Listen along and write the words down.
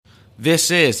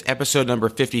This is episode number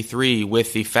 53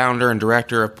 with the founder and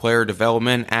director of player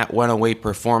development at 108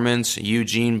 Performance,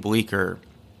 Eugene Bleeker.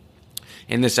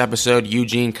 In this episode,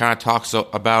 Eugene kind of talks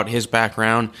about his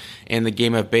background in the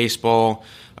game of baseball,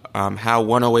 how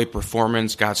 108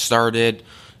 Performance got started.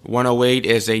 108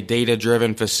 is a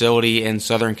data-driven facility in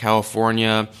Southern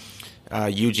California.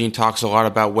 Eugene talks a lot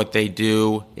about what they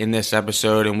do in this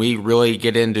episode, and we really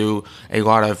get into a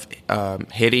lot of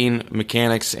hitting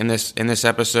mechanics in this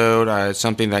episode. It's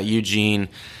something that Eugene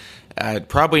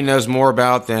probably knows more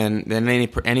about than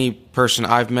any person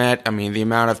I've met. I mean, the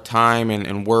amount of time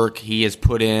and work he has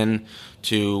put in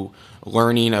to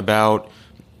learning about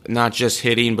not just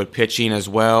hitting but pitching as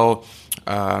well.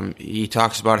 He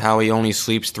talks about how he only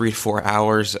sleeps 3 to 4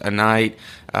 hours a night,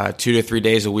 2 to 3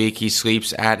 days a week. He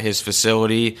sleeps at his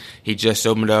facility. He just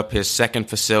opened up his second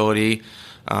facility.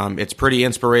 It's pretty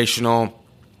inspirational.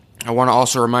 I want to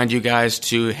also remind you guys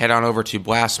to head on over to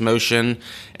Blast Motion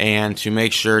and to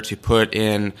make sure to put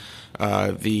in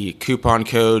the coupon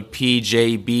code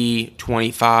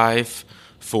PJB25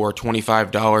 for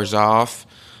 $25 off.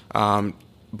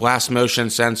 Blast Motion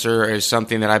sensor is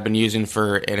something that I've been using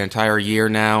for an entire year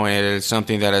now, and it is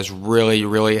something that has really,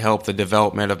 really helped the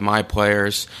development of my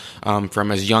players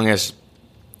from as young as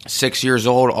 6 years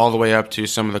old all the way up to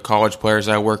some of the college players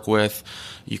I work with.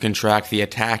 You can track the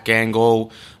attack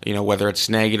angle, whether it's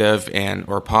negative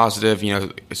or positive.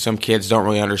 Some kids don't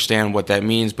really understand what that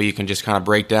means, but you can just kind of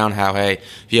break down how, hey,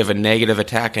 if you have a negative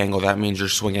attack angle, that means you're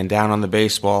swinging down on the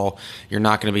baseball. You're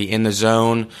not going to be in the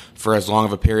zone for as long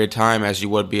of a period of time as you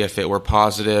would be if it were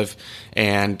positive.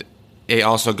 And it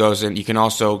also goes in, you can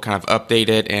also kind of update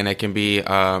it, and it can be, you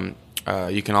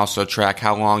can also track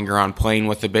how long you're on playing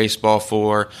with the baseball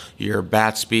for, your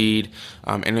bat speed,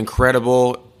 an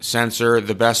incredible sensor,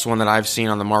 the best one that I've seen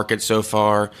on the market so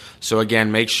far. So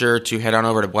again, make sure to head on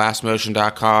over to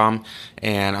blastmotion.com,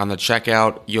 and on the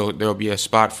checkout, there'll be a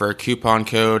spot for a coupon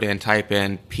code, and type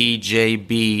in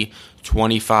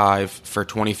PJB25 for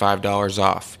 $25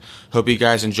 off. Hope you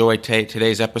guys enjoy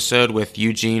today's episode with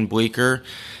Eugene Bleeker,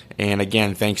 and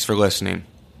again, thanks for listening.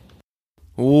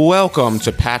 Welcome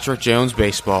to Patrick Jones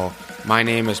Baseball. My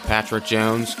name is Patrick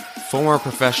Jones, former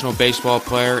professional baseball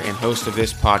player and host of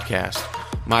this podcast.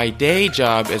 My day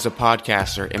job is a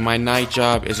podcaster, and my night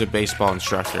job is a baseball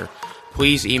instructor.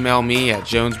 Please email me at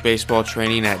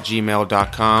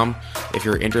jonesbaseballtraining@gmail.com if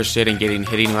you're interested in getting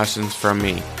hitting lessons from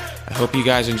me. I hope you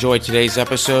guys enjoyed today's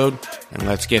episode, and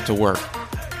let's get to work.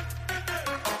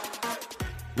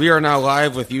 We are now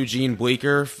live with Eugene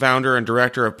Bleeker, founder and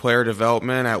director of player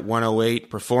development at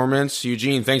 108 Performance.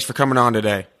 Eugene, thanks for coming on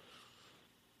today.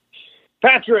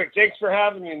 Patrick, thanks for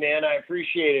having me, man. I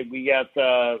appreciate it. We got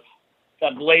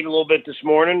delayed a little bit this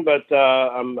morning, but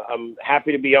I'm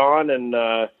happy to be on and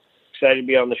excited to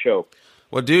be on the show.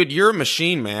 Well, dude, you're a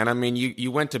machine, man. I mean,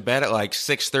 you went to bed at like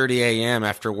 6:30 a.m.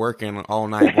 after working all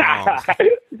night long.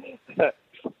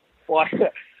 Well,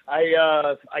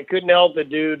 I couldn't help it,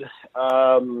 dude.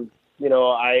 I'm at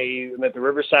the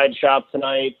Riverside shop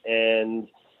tonight,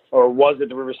 or was at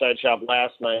the Riverside shop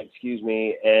last night, excuse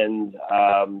me, and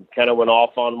kind of went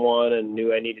off on one and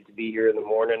knew I needed to be here in the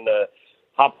morning to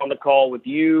hop on the call with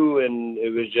you, and it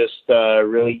was just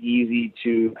really easy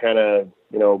to kind of,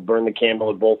 burn the candle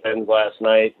at both ends last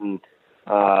night. And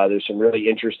there's some really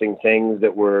interesting things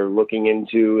that we're looking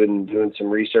into and doing some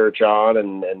research on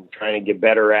and trying to get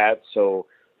better at. So,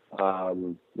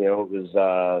 it was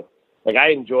I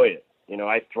enjoy it.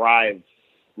 I thrive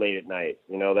late at night.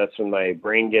 That's when my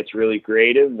brain gets really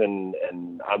creative and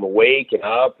I'm awake and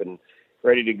up and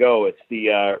ready to go. It's the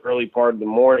early part of the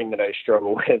morning that I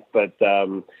struggle with, but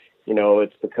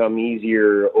it's become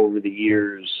easier over the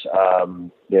years.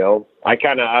 I'm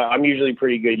usually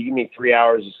pretty good. You give me 3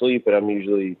 hours of sleep, and I'm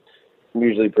usually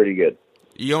pretty good.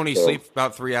 You only sleep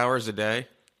about 3 hours a day?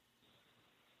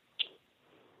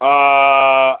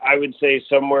 I would say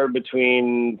somewhere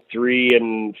between 3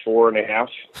 and 4.5.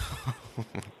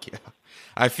 Yeah.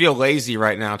 I feel lazy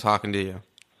right now talking to you.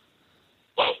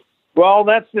 Well,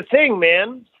 that's the thing,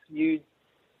 man. You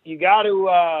got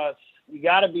to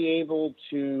be able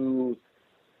to.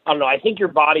 I don't know. I think your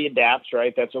body adapts,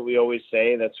 right? That's what we always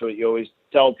say. That's what you always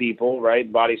tell people, right?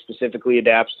 The body specifically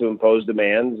adapts to imposed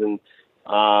demands, and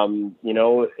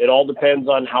it all depends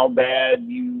on how bad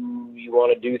you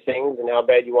want to do things and how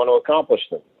bad you want to accomplish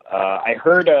them. I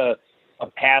heard a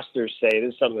pastor say,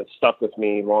 this is something that stuck with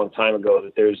me a long time ago,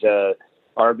 that there's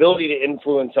our ability to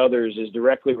influence others is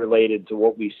directly related to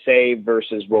what we say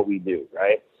versus what we do,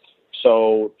 right?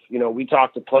 So, we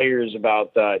talk to players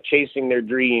about chasing their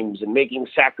dreams and making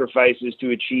sacrifices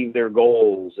to achieve their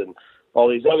goals and all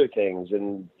these other things.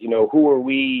 And, who are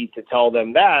we to tell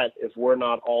them that if we're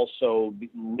not also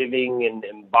living and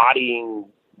embodying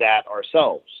that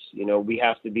ourselves? We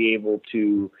have to be able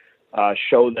to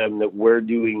show them that we're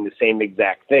doing the same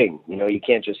exact thing. You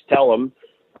can't just tell them,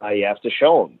 you have to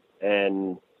show them.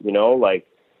 And,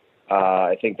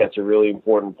 I think that's a really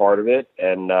important part of it.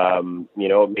 And,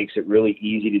 it makes it really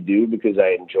easy to do because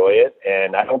I enjoy it.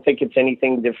 And I don't think it's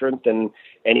anything different than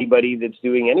anybody that's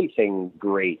doing anything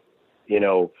great,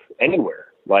 anywhere.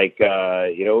 Like,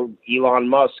 Elon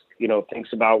Musk,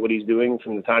 thinks about what he's doing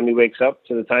from the time he wakes up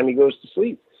to the time he goes to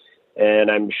sleep. And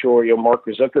I'm sure, Mark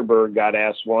Zuckerberg got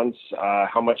asked once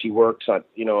how much he works on,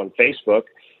 on Facebook.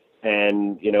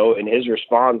 And, in his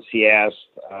response, he asked,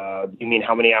 do you mean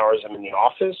how many hours I'm in the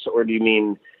office? Or do you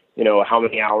mean, how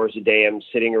many hours a day I'm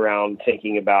sitting around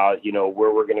thinking about,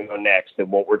 where we're going to go next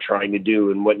and what we're trying to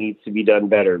do and what needs to be done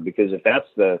better? Because if that's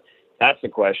the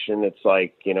question, it's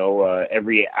like,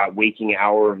 every waking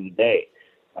hour of the day.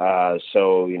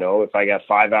 So, if I got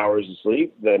 5 hours of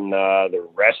sleep, then the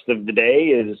rest of the day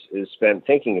is spent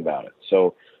thinking about it.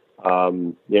 So,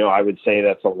 I would say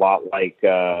that's a lot like,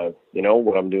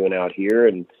 what I'm doing out here.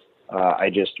 And I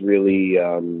just really,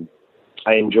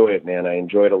 I enjoy it, man. I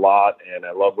enjoy it a lot, and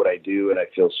I love what I do, and I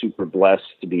feel super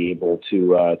blessed to be able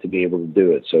to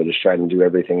do it. So just trying to do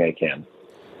everything I can.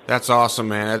 That's awesome,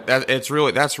 man. That's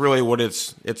really what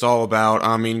it's all about.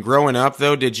 I mean, growing up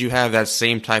though, did you have that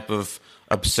same type of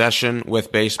obsession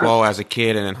with baseball as a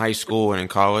kid and in high school and in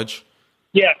college?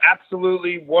 Yeah,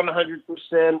 absolutely.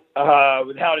 100%,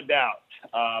 without a doubt.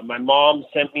 My mom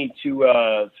sent me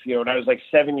to, when I was like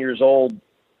 7 years old,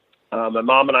 my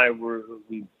mom and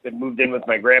we had moved in with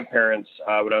my grandparents,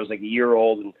 when I was like a year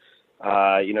old, and,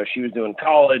 she was doing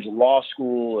college and law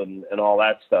school and all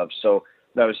that stuff. So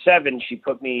when I was 7, she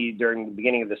put me during the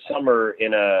beginning of the summer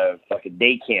in a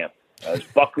day camp. It was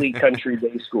Buckley Country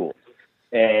Day School.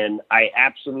 And I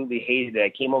absolutely hated it. I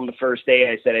came home the first day.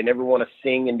 I said, I never want to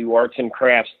sing and do arts and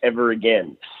crafts ever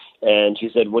again. And she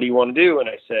said, what do you want to do? And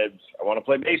I said, I want to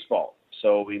play baseball.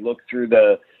 So we looked through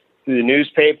the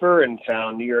newspaper and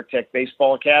found New York Tech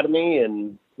Baseball Academy.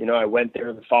 And, I went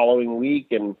there the following week,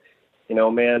 and,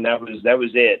 man, that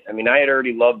was it. I mean, I had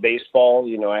already loved baseball.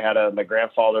 My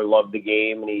grandfather loved the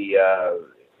game, and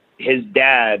his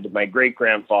dad, my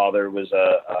great-grandfather, was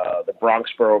the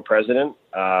Bronx Borough president.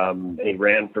 He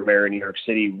ran for mayor in New York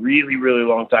City really, really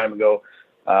long time ago.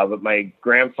 But my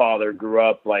grandfather grew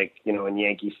up in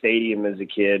Yankee Stadium as a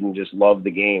kid and just loved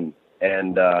the game.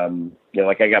 And,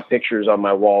 I got pictures on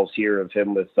my walls here of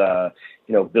him with,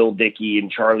 Bill Dickey and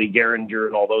Charlie Gehringer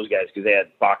and all those guys, because they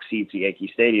had box seats at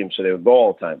Yankee Stadium, so they would go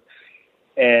all the time.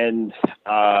 And,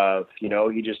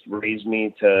 he just raised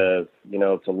me to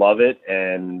love it.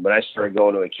 And when I started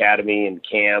going to academy and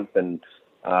camp, and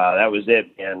that was it.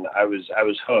 And I was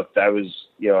hooked. I was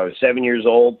 7 years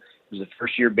old. It was the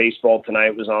first year Baseball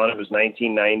Tonight was on. It was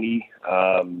 1990.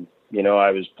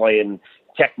 I was playing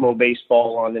Tecmo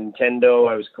baseball on Nintendo.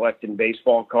 I was collecting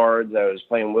baseball cards. I was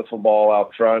playing wiffle ball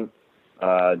out front.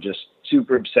 Just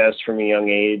super obsessed from a young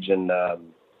age, and,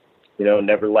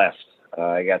 never left.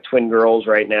 I got twin girls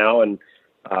right now, and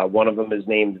one of them is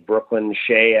named Brooklyn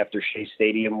Shea after Shea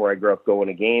Stadium, where I grew up going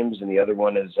to games, and the other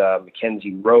one is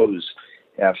Mackenzie Rose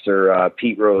after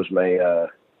Pete Rose, my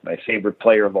favorite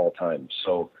player of all time.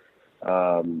 So,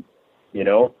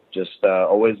 just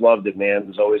always loved it, man.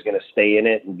 Was always going to stay in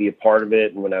it and be a part of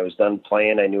it. And when I was done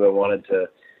playing, I knew I wanted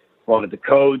to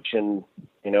coach, and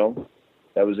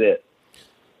that was it.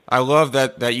 I love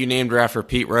that you named her after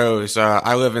Pete Rose.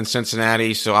 I live in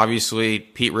Cincinnati, so obviously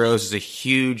Pete Rose is a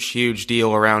huge, huge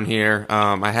deal around here.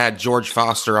 I had George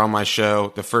Foster on my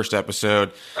show, the first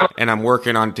episode, and I'm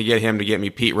working on to get him to get me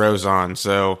Pete Rose on.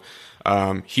 So,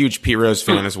 huge Pete Rose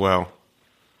fan as well.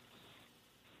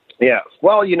 Yeah.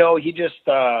 Well, he just,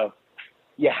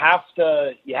 you have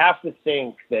to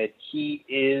think that he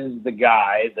is the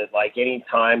guy that, like,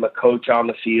 anytime a coach on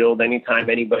the field, anytime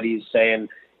anybody's saying,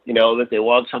 that they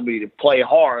want somebody to play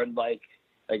hard, like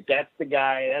that's the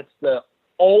guy, that's the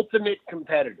ultimate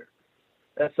competitor.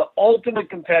 That's the ultimate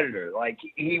competitor. Like,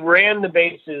 he ran the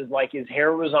bases like his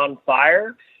hair was on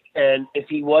fire, and if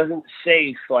he wasn't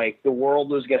safe, like, the world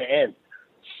was going to end.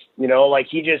 He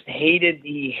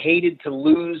hated to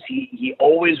lose. He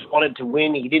always wanted to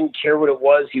win. He didn't care what it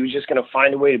was. He was just going to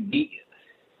find a way to beat you.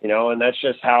 And that's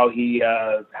just how he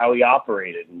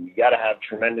operated. And you got to have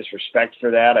tremendous respect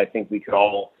for that. I think we could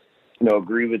all,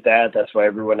 agree with that. That's why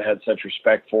everyone had such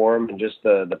respect for him, and just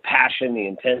the passion, the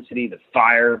intensity, the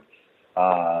fire,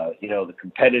 the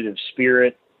competitive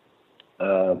spirit,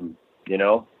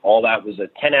 all that was a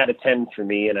 10 out of 10 for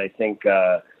me. And I think,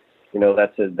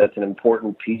 that's an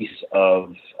important piece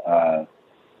of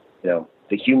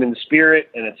the human spirit,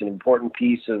 and it's an important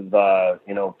piece of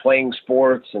playing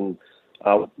sports and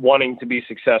wanting to be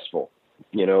successful.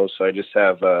 So I just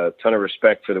have a ton of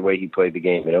respect for the way he played the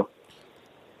game.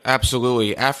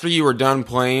 Absolutely. After you were done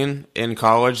playing in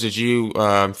college, did you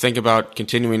think about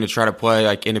continuing to try to play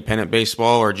like independent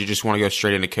baseball, or did you just want to go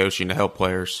straight into coaching to help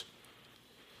players?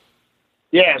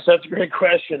 Yeah, so that's a great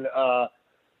question.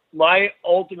 My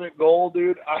ultimate goal,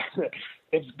 dude,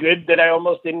 it's good that I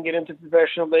almost didn't get into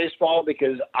professional baseball,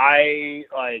 because I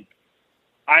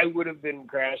would have been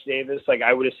Crash Davis. Like,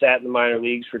 I would have sat in the minor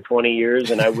leagues for 20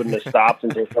 years, and I wouldn't have stopped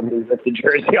until somebody ripped the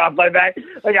jersey off my back.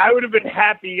 Like, I would have been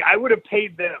happy. I would have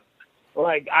paid them.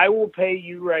 Like, I will pay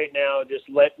you right now. Just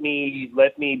let me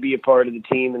be a part of the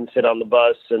team and sit on the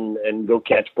bus and go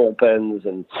catch bullpens.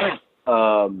 And,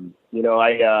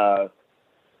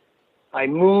 I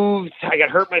moved. I got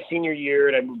hurt my senior year,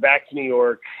 and I moved back to New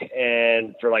York.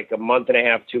 And for like a month and a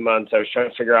half, 2 months, I was trying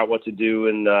to figure out what to do.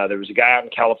 And there was a guy out in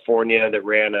California that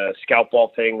ran a scout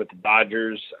ball thing with the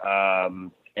Dodgers.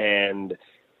 And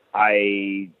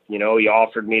he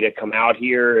offered me to come out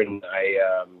here, and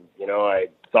I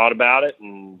thought about it,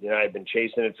 and I'd been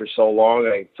chasing it for so long.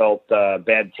 I felt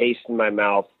bad taste in my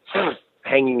mouth,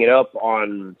 hanging it up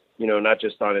on not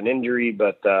just on an injury,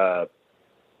 but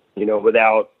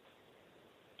without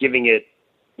giving it,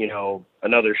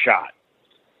 another shot.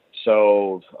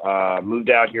 So moved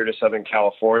out here to Southern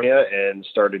California and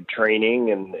started training,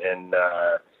 and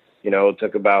it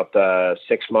took about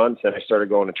 6 months, and I started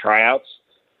going to tryouts.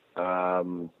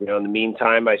 In the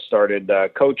meantime, I started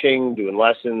coaching, doing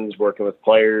lessons, working with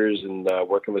players, and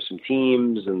working with some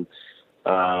teams, and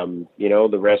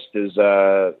the rest is,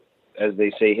 as they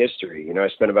say, history. I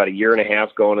spent about a year and a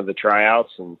half going to the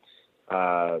tryouts, and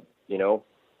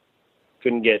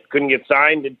couldn't get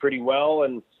signed, did pretty well,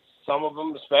 and some of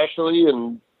them especially.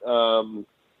 And, bottom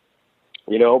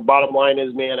line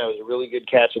is, man, I was a really good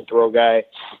catch and throw guy.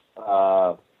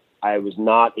 I was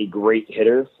not a great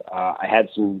hitter. I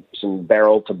had some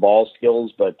barrel to ball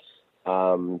skills, but,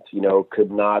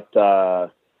 could not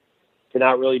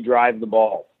really drive the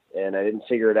ball. And I didn't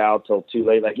figure it out till too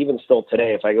late. Like, even still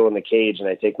today, if I go in the cage and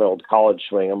I take my old college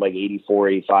swing, I'm like 84,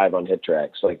 85 on hit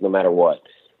tracks, like no matter what.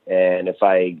 And if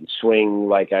I swing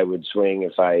like I would swing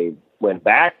if I went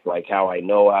back, like how I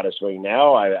know how to swing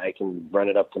now, I can run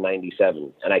it up to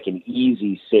 97, and I can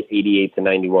easy sit 88 to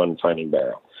 91 finding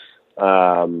barrel,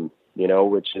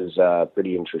 which is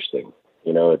pretty interesting.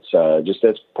 It's just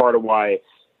that's part of why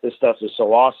this stuff is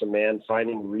so awesome, man.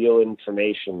 Finding real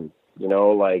information,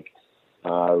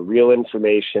 real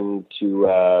information to,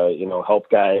 help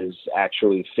guys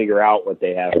actually figure out what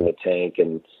they have in the tank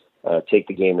and take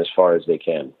the game as far as they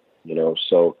can,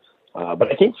 So,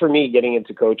 but I think for me, getting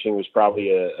into coaching was probably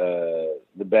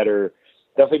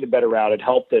definitely the better route. It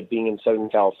helped that being in Southern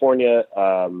California,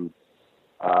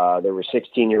 there were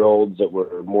 16-year-olds that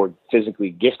were more physically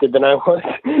gifted than I was.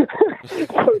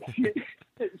 So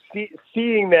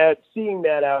seeing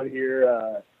that out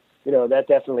here, that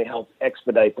definitely helped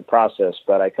expedite the process.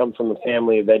 But I come from a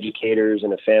family of educators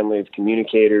and a family of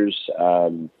communicators.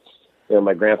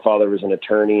 My grandfather was an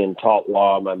attorney and taught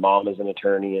law. My mom is an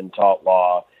attorney and taught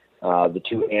law. The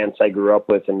two aunts I grew up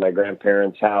with in my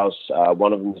grandparents' house,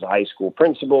 one of them is a high school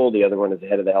principal. The other one is the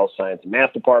head of the health science and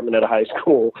math department at a high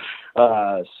school.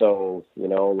 So,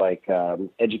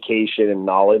 education and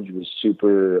knowledge was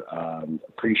super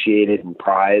appreciated and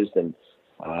prized. And,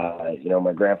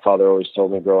 my grandfather always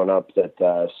told me growing up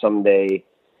that someday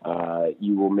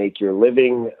you will make your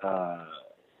living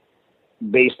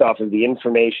based off of the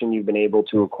information you've been able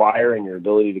to acquire and your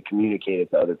ability to communicate it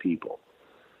to other people.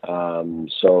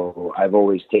 So I've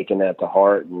always taken that to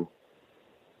heart, and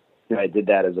I did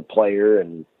that as a player,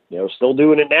 and still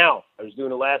doing it now. I was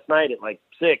doing it last night at like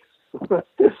 6.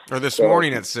 Or this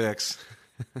morning at 6.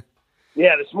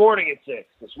 Yeah, this morning at 6.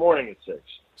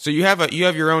 So you have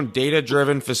your own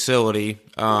data-driven facility,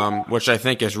 which I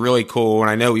think is really cool.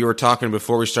 And I know you were talking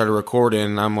before we started recording,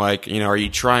 and I'm like, are you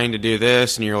trying to do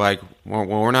this? And you're like, well,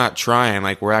 we're not trying.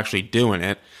 Like, we're actually doing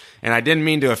it. And I didn't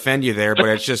mean to offend you there, but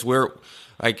it's just where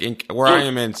I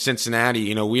am in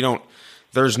Cincinnati,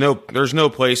 there's no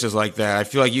places like that. I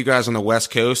feel like you guys on the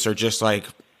West Coast are just like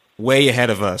way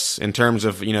ahead of us in terms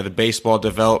of, the baseball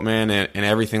development and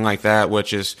everything like that,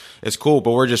 which is cool.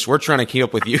 But we're trying to keep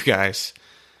up with you guys.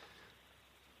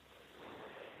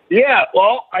 Yeah,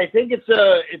 well, I think it's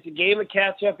a game of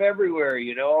catch up everywhere,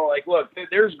 look,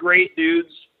 there's great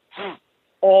dudes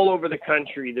all over the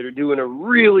country that are doing a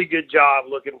really good job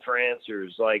looking for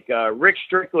answers. Like Rick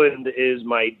Strickland is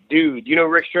my dude. You know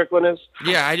who Rick Strickland is?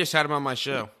 Yeah, I just had him on my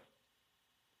show.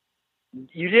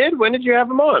 You did? When did you have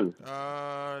him on?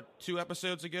 2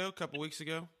 episodes ago, a couple weeks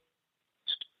ago.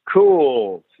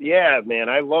 Cool. Yeah, man,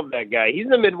 I love that guy. He's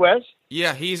in the Midwest.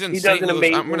 Yeah, he's in He St. does an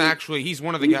Louis. amazing. He's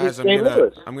one of the He's in guys St.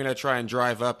 Louis. I'm gonna try and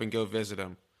drive up and go visit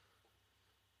him.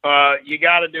 You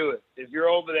got to do it. If you're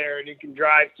over there and you can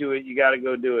drive to it, you got to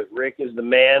go do it. Rick is the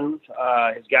man.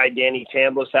 His guy Danny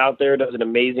Chambliss out there does an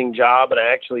amazing job, and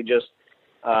I actually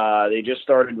they just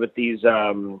started with these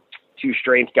 2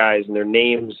 strength guys, and their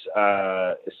names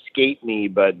escape me,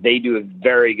 but they do a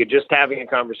very good. Just having a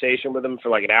conversation with them for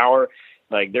like an hour,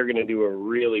 like they're going to do a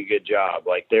really good job.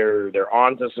 Like they're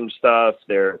onto some stuff.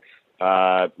 They're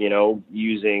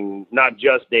using not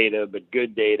just data, but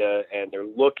good data. And they're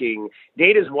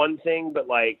data is one thing, but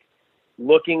like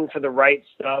looking for the right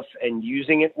stuff and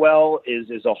using it well is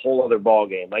a whole other ball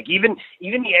game. Like even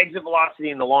the exit velocity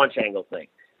and the launch angle thing,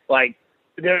 like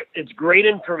it's great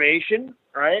information,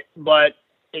 right? But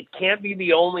it can't be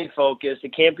the only focus.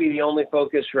 It can't be the only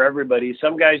focus for everybody.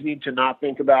 Some guys need to not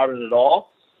think about it at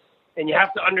all. And you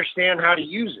have to understand how to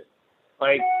use it.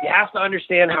 Like, you have to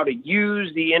understand how to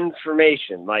use the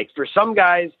information. Like, for some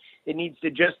guys, it needs to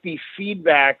just be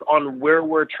feedback on where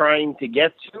we're trying to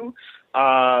get to.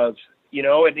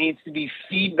 It needs to be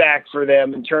feedback for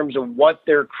them in terms of what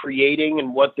they're creating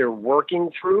and what they're working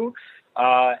through.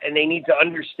 And they need to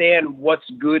understand what's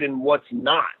good and what's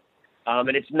not. And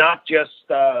it's not just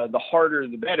the harder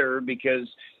the better, because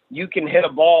you can hit a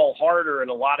ball harder in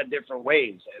a lot of different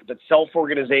ways. But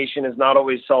self-organization is not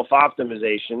always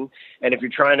self-optimization. And if you're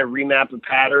trying to remap a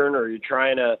pattern, or you're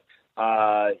trying to,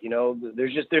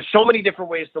 there's so many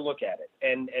different ways to look at it.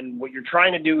 And what you're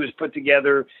trying to do is put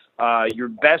together your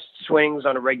best swings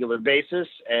on a regular basis,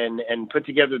 and put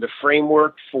together the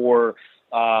framework for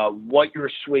what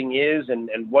your swing is, and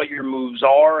what your moves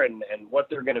are, and what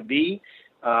they're going to be.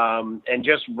 And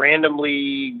just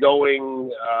randomly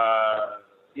going,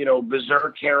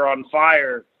 berserk, hair on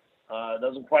fire,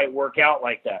 doesn't quite work out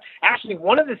like that. Actually,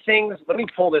 one of the things, let me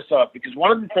pull this up, because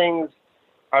one of the things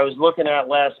I was looking at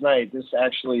last night, this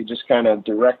actually just kind of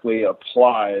directly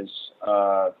applies.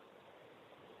 Hold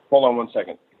on one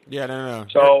second. Yeah, no.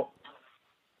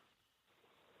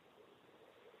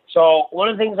 So one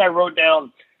of the things I wrote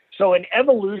down, so in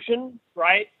evolution,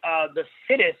 right, the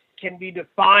fittest can be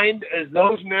defined as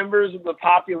those members of the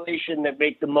population that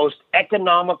make the most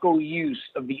economical use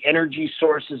of the energy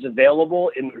sources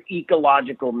available in their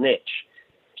ecological niche.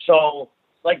 So,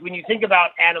 like when you think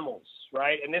about animals,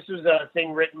 right, and this was a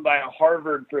thing written by a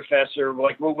Harvard professor,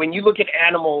 like when you look at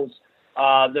animals,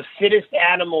 the fittest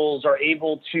animals are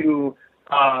able to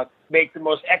make the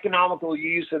most economical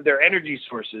use of their energy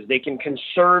sources. They can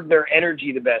conserve their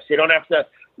energy the best. They don't have to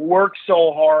work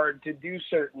so hard to do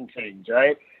certain things,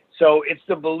 right? So it's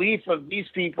the belief of these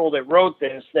people that wrote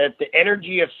this that the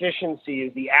energy efficiency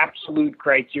is the absolute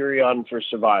criterion for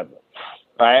survival,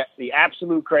 right? The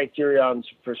absolute criterion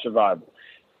for survival.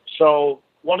 So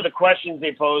one of the questions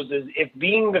they pose is, if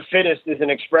being the fittest is an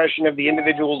expression of the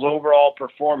individual's overall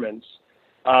performance,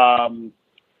 and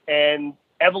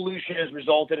evolution has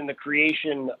resulted in the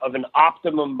creation of an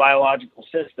optimum biological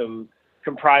system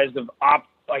comprised of,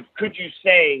 could you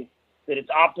say that it's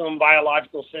optimum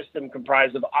biological system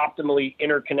comprised of optimally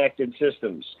interconnected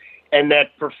systems, and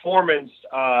that performance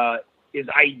is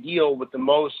ideal with the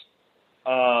most,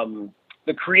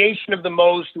 the creation of the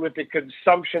most with the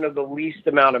consumption of the least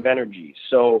amount of energy.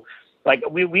 So, like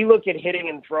we look at hitting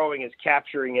and throwing as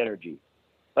capturing energy.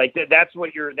 Like that's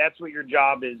what your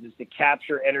job is to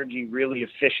capture energy really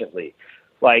efficiently.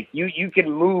 Like you can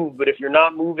move, but if you're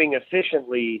not moving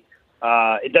efficiently,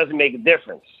 it doesn't make a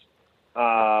difference.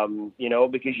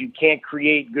 Because you can't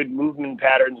create good movement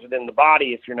patterns within the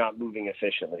body if you're not moving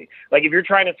efficiently. Like if you're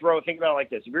trying to throw, think about it like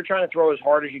this. If you're trying to throw as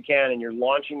hard as you can and you're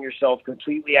launching yourself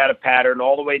completely out of pattern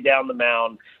all the way down the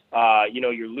mound,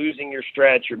 you're losing your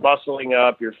stretch, you're muscling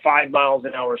up, you're 5 miles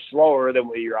an hour slower than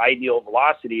what your ideal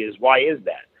velocity is. Why is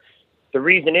that? The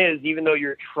reason is, even though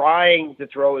you're trying to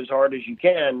throw as hard as you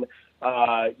can,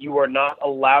 you're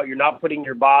not putting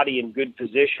your body in good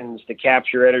positions to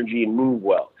capture energy and move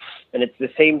well. And it's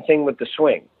the same thing with the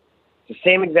swing. It's the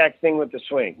same exact thing with the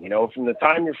swing. From the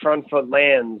time your front foot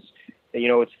lands,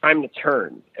 it's time to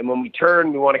turn. And when we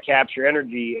turn, we want to capture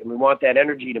energy, and we want that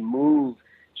energy to move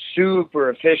super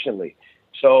efficiently.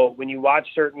 So when you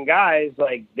watch certain guys,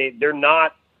 like they're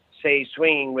not, say,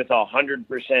 swinging with 100%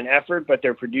 effort, but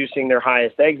they're producing their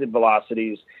highest exit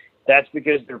velocities. That's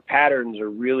because their patterns are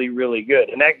really, really good.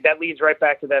 And that leads right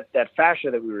back to that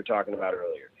fascia that we were talking about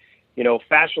earlier.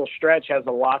 Fascial stretch has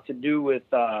a lot to do with,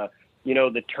 the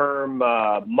term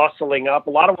muscling up. A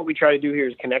lot of what we try to do here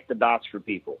is connect the dots for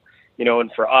people.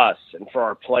 and for us and for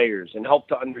our players, and help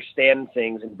to understand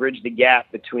things and bridge the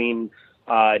gap between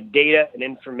data and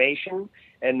information,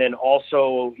 and then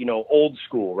also, old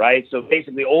school, right? So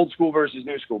basically old school versus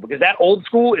new school, because that old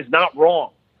school is not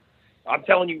wrong. I'm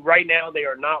telling you right now, they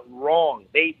are not wrong.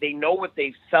 They know what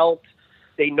they felt.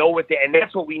 They know and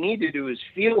that's what we need to do, is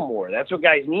feel more. That's what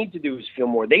guys need to do, is feel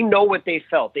more. They know what they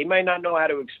felt. They might not know how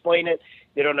to explain it.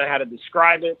 They don't know how to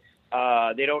describe it.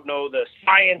 They don't know the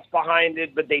science behind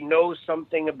it, but they know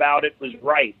something about it was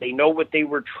right. They know what they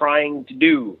were trying to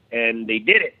do, and they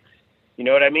did it. You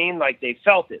know what I mean? Like, they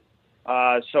felt it.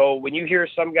 So when you hear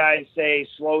some guys say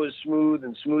slow is smooth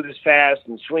and smooth is fast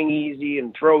and swing easy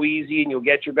and throw easy and you'll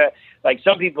get your bet, like,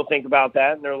 some people think about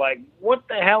that and they're like, what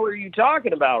the hell are you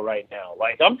talking about right now?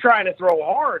 Like, I'm trying to throw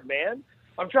hard, man.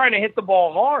 I'm trying to hit the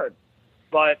ball hard.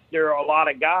 But there are a lot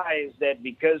of guys that,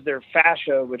 because their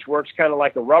fascia, which works kind of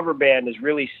like a rubber band, is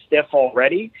really stiff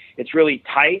already. It's really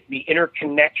tight. The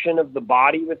interconnection of the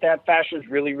body with that fascia is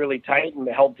really, really tight and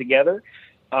held together.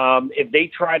 If they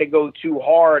try to go too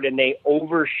hard and they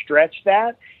overstretch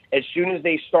that, as soon as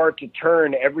they start to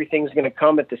turn, everything's going to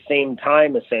come at the same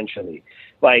time, essentially.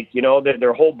 Like,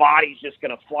 their whole body's just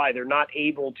going to fly. They're not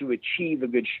able to achieve a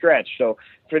good stretch. So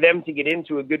for them to get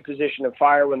into a good position of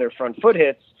fire when their front foot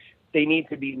hits, they need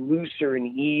to be looser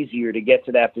and easier to get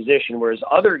to that position. Whereas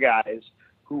other guys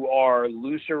who are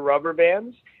looser rubber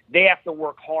bands, they have to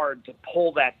work hard to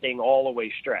pull that thing all the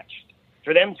way stretched.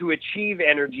 For them to achieve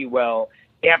energy well,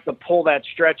 they have to pull that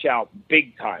stretch out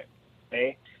big time.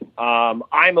 Okay.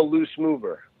 I'm a loose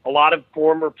mover. A lot of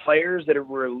former players that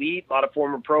were elite, a lot of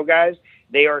former pro guys,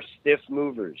 they are stiff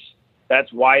movers.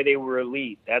 That's why they were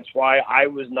elite. That's why I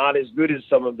was not as good as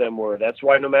some of them were. That's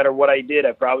why no matter what I did,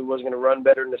 I probably wasn't going to run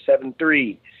better than a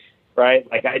 7.3, right?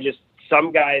 Like,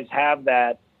 some guys have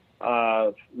that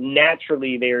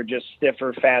naturally. They are just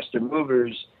stiffer, faster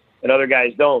movers, and other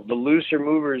guys don't. The looser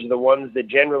movers are the ones that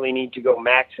generally need to go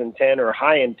max in 10 or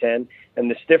high in 10, and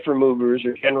the stiffer movers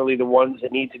are generally the ones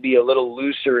that need to be a little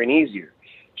looser and easier.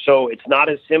 So it's not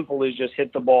as simple as just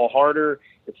hit the ball harder.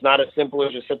 It's not as simple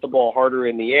as just hit the ball harder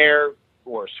in the air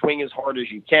or swing as hard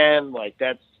as you can. Like,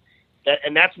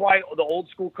 and that's why the old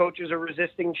school coaches are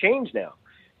resisting change now,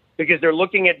 because they're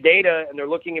looking at data and they're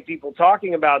looking at people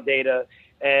talking about data,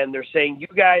 and they're saying, you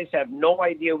guys have no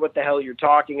idea what the hell you're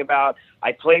talking about.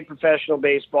 I played professional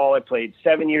baseball. I played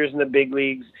 7 years in the big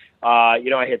leagues. I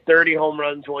hit 30 home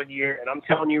runs one year, and I'm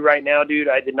telling you right now, dude,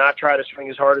 I did not try to swing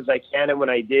as hard as I can, and when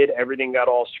I did, everything got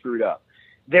all screwed up.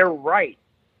 They're right.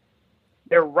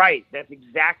 They're right. That's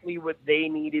exactly what they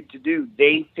needed to do.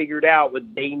 They figured out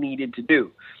what they needed to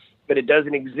do. But it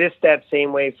doesn't exist that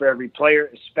same way for every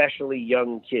player, especially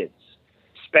young kids.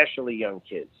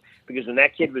 Because when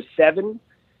that kid was 7,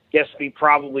 guess what he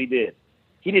probably did?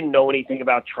 He didn't know anything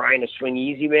about trying to swing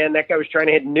easy, man. That guy was trying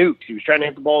to hit nukes. He was trying to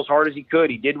hit the ball as hard as he could.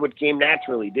 He did what came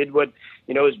naturally. He did what,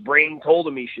 his brain told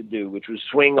him he should do, which was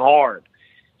swing hard.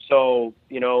 So,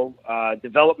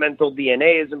 developmental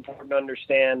DNA is important to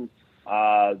understand.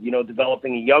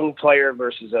 Developing a young player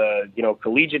versus a,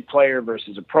 collegiate player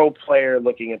versus a pro player,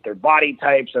 looking at their body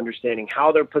types, understanding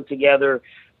how they're put together.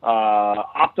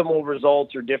 Optimal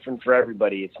results are different for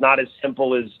everybody. It's not as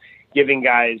simple as giving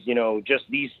guys, just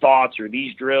these thoughts or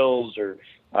these drills or,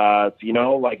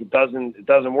 like, it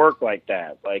doesn't work like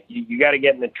that. Like, you got to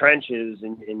get in the trenches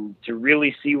and to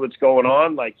really see what's going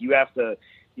on. Like, you got to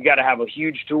have a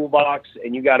huge toolbox,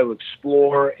 and you got to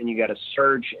explore, and you got to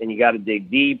search, and you got to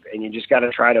dig deep, and you just got to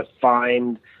try to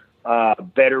find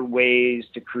better ways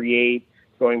to create,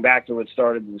 going back to what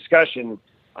started the discussion,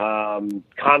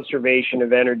 conservation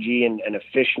of energy and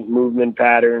efficient movement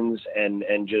patterns,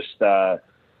 and just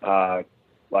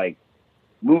like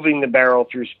moving the barrel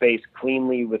through space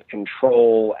cleanly with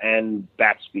control and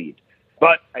bat speed.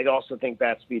 But I also think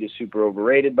bat speed is super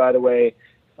overrated, by the way.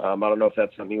 I don't know if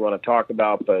that's something you want to talk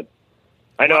about, but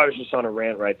I know I was just on a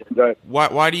rant right there. Go ahead.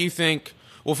 Why do you think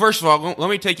 – well, first of all, let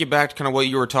me take you back to kind of what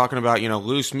you were talking about,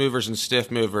 loose movers and stiff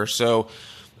movers. So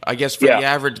I guess for the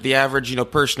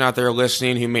average person out there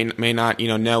listening who may not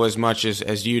know as much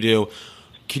as you do,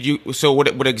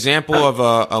 would example of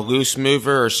a loose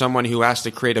mover or someone who has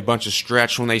to create a bunch of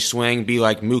stretch when they swing be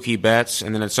like Mookie Betts,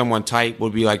 and then someone tight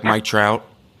would be like Mike Trout?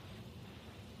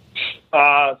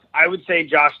 I would say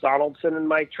Josh Donaldson and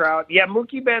Mike Trout. Yeah,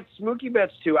 Mookie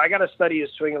Betts too. I got to study his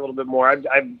swing a little bit more. I've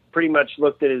pretty much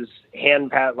looked at his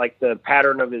like the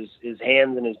pattern of his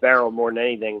hands and his barrel more than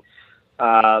anything.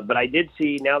 But I did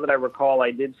see, now that I recall,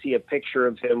 I did see a picture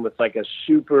of him with like a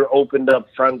super opened up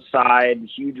front side,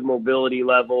 huge mobility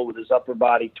level with his upper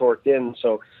body torqued in.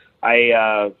 So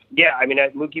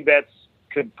Mookie Betts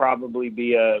could probably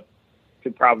be a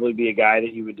could probably be a guy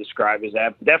that you would describe as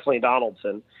that. But definitely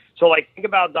Donaldson. So, like, think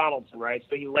about Donaldson, right?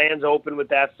 So he lands open with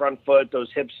that front foot.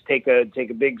 Those hips take a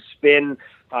big spin,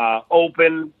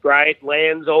 open, right?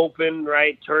 Lands open,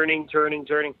 right? Turning.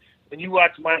 Then you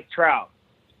watch Mike Trout,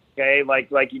 okay? Like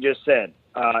you just said.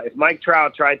 If Mike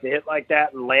Trout tried to hit like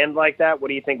that and land like that, what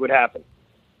do you think would happen?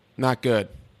 Not good.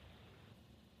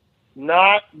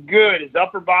 Not good. His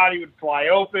upper body would fly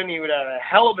open. He would have a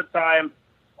hell of a time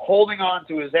holding on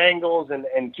to his angles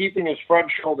and keeping his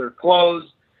front shoulder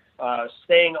closed.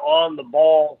 Staying on the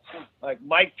ball. Like,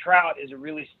 Mike Trout is a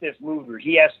really stiff mover.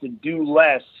 He has to do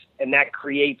less, and that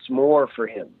creates more for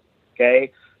him.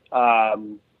 Okay?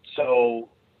 So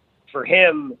for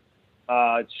him,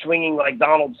 swinging like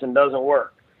Donaldson doesn't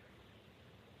work.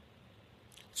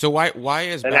 So why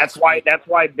is and that's why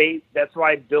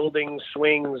building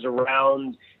swings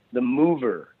around the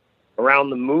mover.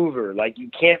 Like, you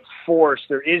can't force.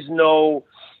 There is no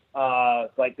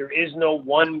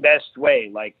one best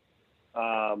way. Like,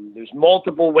 there's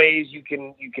multiple ways you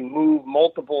can move,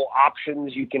 multiple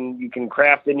options you can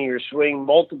craft into your swing,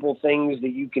 multiple things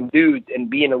that you can do and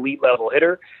be an elite level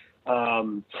hitter.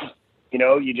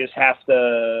 You just have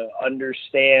to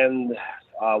understand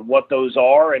what those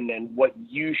are and what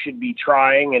you should be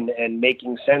trying and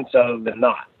making sense of and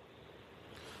not.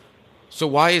 So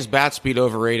why is bat speed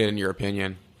overrated in your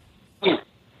opinion?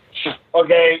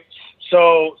 Okay.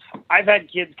 So I've had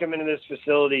kids come into this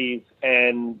facility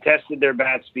and tested their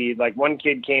bat speed. Like, one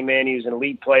kid came in, he was an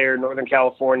elite player, Northern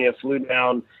California, flew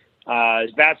down.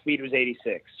 His bat speed was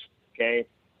 86, okay?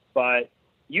 But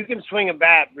you can swing a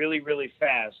bat really, really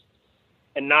fast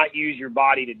and not use your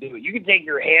body to do it. You can take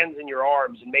your hands and your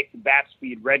arms and make the bat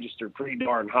speed register pretty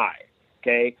darn high,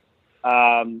 okay?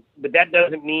 But that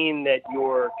doesn't mean that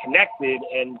you're connected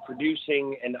and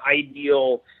producing an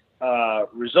ideal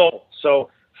result. So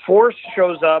force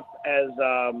shows up as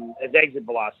exit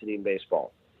velocity in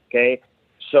baseball, okay?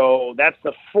 So that's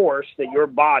the force that your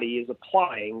body is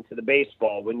applying to the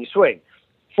baseball when you swing.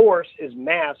 Force is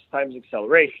mass times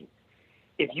acceleration.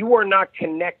 If you are not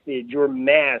connected, your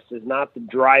mass is not the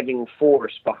driving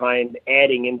force behind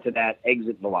adding into that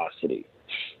exit velocity,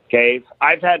 okay?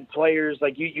 I've had players,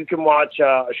 like, you can watch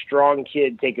a strong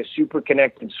kid take a super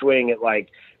connected swing at, like,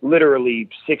 literally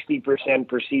 60%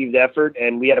 perceived effort,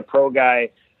 and we had a pro guy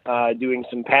doing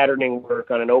some patterning work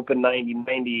on an open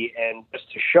 90-90, and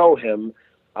just to show him,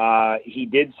 he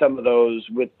did some of those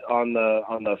on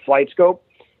the flight scope,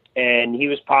 and he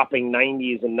was popping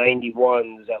 90s and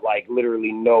 91s at, like,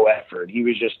 literally no effort. He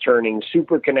was just turning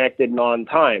super connected and on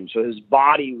time. So his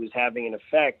body was having an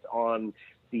effect on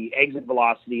the exit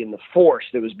velocity and the force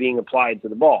that was being applied to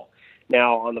the ball.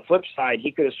 Now, on the flip side,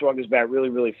 he could have swung his bat really,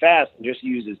 really fast and just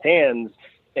used his hands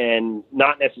and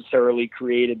not necessarily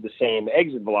created the same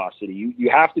exit velocity. You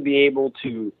have to be able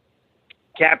to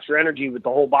capture energy with the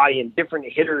whole body, and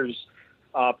different hitters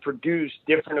produce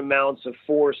different amounts of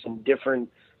force in different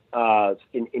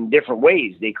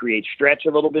ways. They create stretch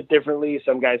a little bit differently.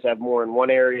 Some guys have more in one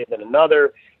area than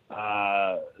another.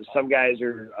 Some guys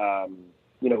are,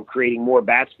 creating more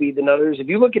bat speed than others. If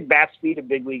you look at bat speed of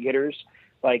big league hitters,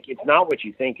 like, it's not what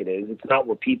you think it is. It's not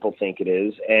what people think it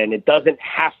is. And it doesn't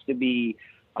have to be,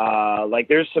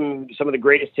 there's some of the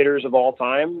greatest hitters of all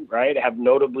time, right, have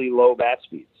notably low bat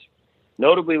speeds.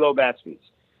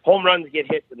 Home runs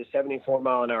get hit with a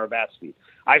 74-mile-an-hour bat speed.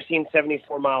 I've seen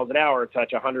 74 miles an hour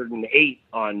touch 108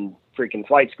 on freaking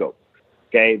flight scope.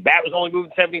 Okay, bat was only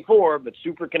moving 74, but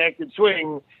super connected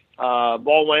swing,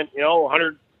 ball went,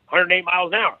 108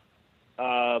 miles an hour.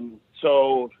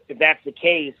 So if that's the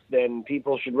case, then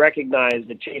people should recognize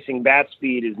that chasing bat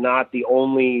speed is not the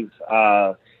only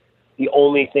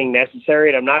thing necessary.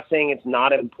 And I'm not saying it's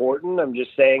not important. I'm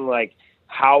just saying, like,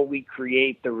 how we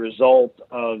create the result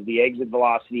of the exit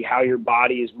velocity, how your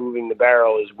body is moving the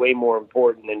barrel, is way more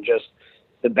important than just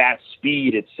the bat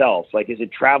speed itself. Like, is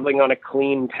it traveling on a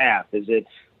clean path? Is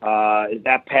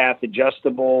that path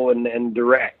adjustable and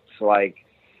direct? Like,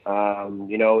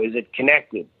 is it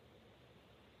connected?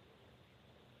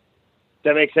 Does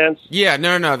that make sense? Yeah,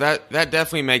 no, that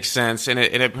definitely makes sense, and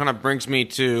it kind of brings me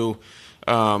to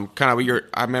kind of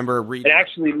I remember reading. And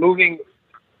actually moving.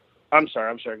 I'm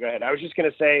sorry. Go ahead. I was just going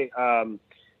to say,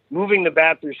 moving the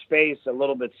bat through space a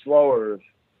little bit slower,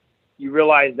 you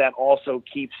realize that also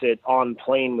keeps it on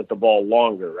plane with the ball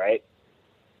longer, right?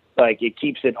 Like, it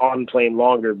keeps it on plane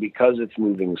longer because it's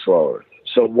moving slower.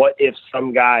 So what if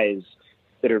some guys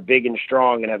that are big and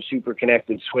strong and have super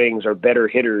connected swings are better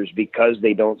hitters because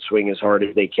they don't swing as hard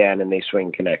as they can and they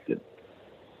swing connected?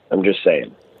 I'm just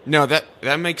saying. No, that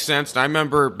makes sense. I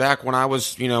remember back when I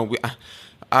was,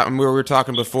 we were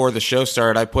talking before the show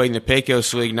started. I played in the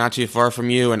Pecos League not too far from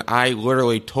you, and I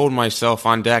literally told myself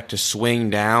on deck to swing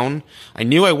down. I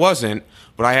knew I wasn't,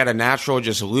 but I had a natural,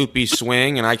 just loopy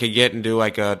swing, and I could get into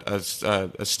like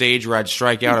a stage where I'd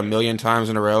strike out a million times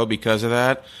in a row because of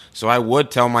that. So I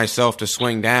would tell myself to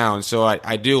swing down. So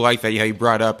I do like that how you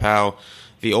brought up how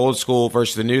the old school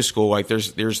versus the new school. Like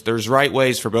there's right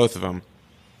ways for both of them.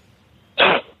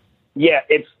 Yeah,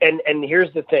 it's and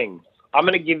here's the thing. I'm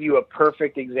going to give you a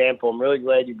perfect example. I'm really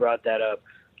glad you brought that up.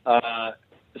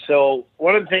 So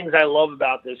one of the things I love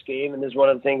about this game, and this is one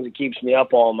of the things that keeps me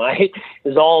up all night,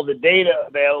 is all the data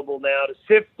available now to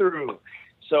sift through.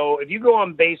 So if you go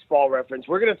on Baseball Reference,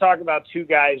 we're going to talk about two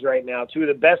guys right now, two of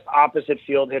the best opposite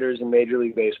field hitters in Major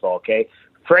League Baseball, okay?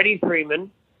 Freddie Freeman,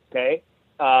 okay,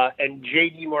 and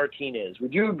J.D. Martinez.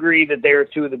 Would you agree that they are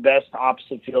two of the best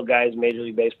opposite field guys in Major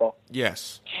League Baseball?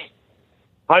 Yes.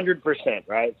 100%,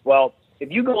 right? Well, if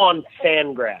you go on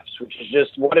Fangraphs, which is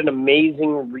just what an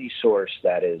amazing resource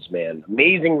that is, man.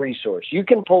 Amazing resource. You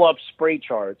can pull up spray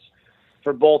charts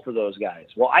for both of those guys.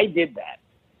 Well, I did that.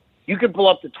 You could pull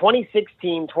up the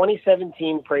 2016,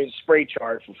 2017 spray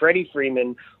chart for Freddie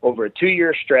Freeman over a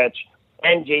 2-year stretch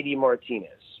and J.D. Martinez,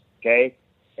 okay?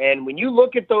 And when you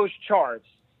look at those charts,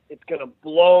 it's going to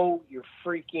blow your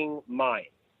freaking mind.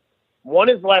 One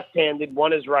is left-handed,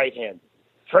 one is right-handed.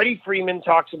 Freddie Freeman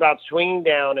talks about swinging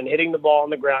down and hitting the ball on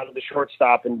the ground with the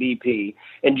shortstop and BP.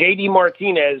 And J.D.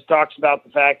 Martinez talks about the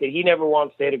fact that he never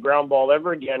wants to hit a ground ball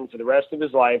ever again for the rest of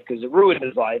his life because it ruined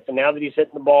his life. And now that he's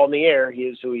hitting the ball in the air, he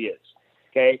is who he is.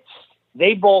 Okay?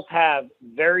 They both have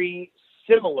very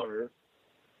similar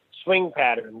swing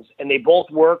patterns, and they both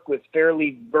work with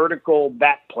fairly vertical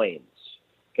bat planes.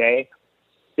 Okay?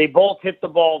 They both hit the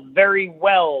ball very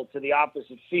well to the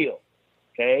opposite field.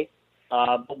 Okay?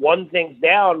 But one thing's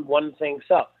down, one thing's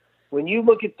up. When you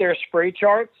look at their spray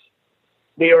charts,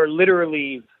 they are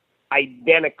literally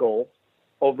identical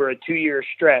over a 2-year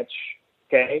stretch,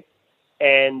 okay?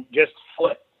 And just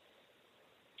flip.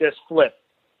 Just flip.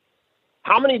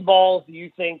 How many balls do you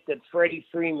think that Freddie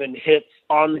Freeman hits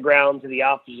on the ground to the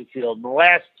opposite field? In the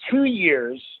last 2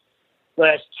 years,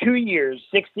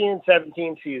 16 and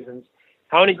 17 seasons,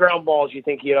 how many ground balls do you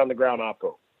think he hit on the ground,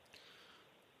 Oppo?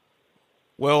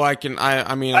 Well, I can.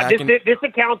 This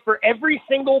accounts for every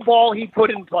single ball he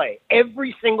put in play.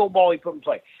 Every single ball he put in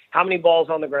play. How many balls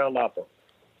on the ground up there?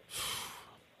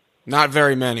 Not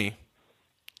very many.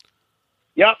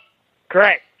 Yep,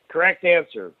 correct. Correct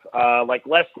answer. Like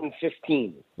less than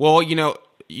 15. Well,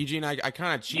 Eugene, I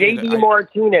kind of cheated. J.D.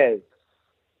 Martinez,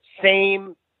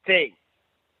 same thing.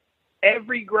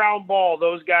 Every ground ball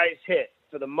those guys hit,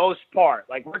 for the most part,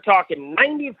 like we're talking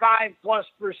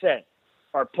 95+%.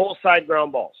 Are pull side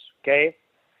ground balls, okay?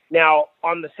 Now,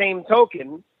 on the same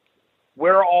token,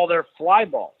 where are all their fly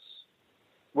balls?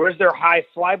 Where's their high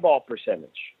fly ball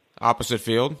percentage? Opposite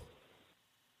field.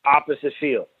 Opposite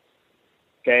field,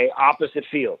 okay? Opposite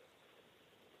field.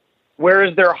 Where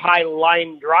is their high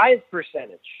line drive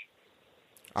percentage?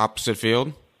 Opposite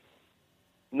field.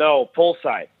 No, pull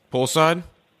side. Pull side?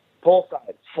 Pull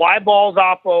side. Fly balls,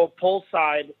 oppo, pull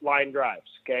side, line drives,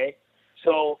 okay?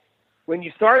 So when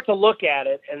you start to look at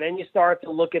it, and then you start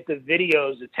to look at the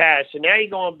videos attached, and now you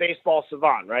go on Baseball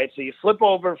Savant, right? So you flip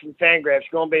over from Fangraphs,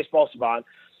 you go on Baseball Savant,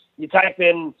 you type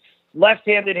in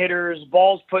left-handed hitters,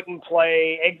 balls put in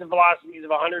play, exit velocities of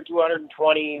 100 to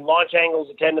 120, launch angles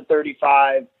of 10 to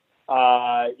 35,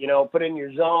 put in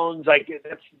your zones. Like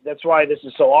that's why this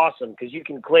is so awesome, because you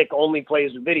can click only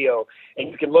plays with video, and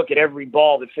you can look at every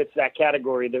ball that fits that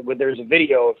category where there's a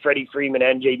video of Freddie Freeman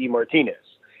and J.D. Martinez,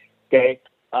 okay?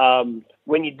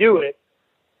 When you do it,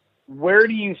 where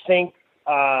do you think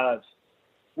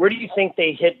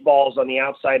they hit balls on the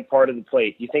outside part of the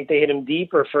plate? Do you think they hit them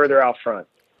deep or further out front?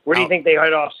 Where do you think they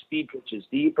hit off speed pitches,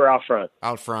 deep or out front?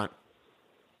 Out front.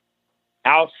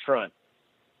 Out front.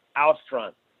 Out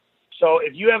front. So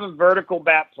if you have a vertical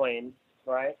bat plane,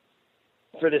 right,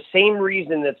 for the same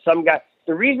reason that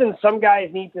the reason some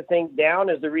guys need to think down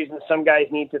is the reason some guys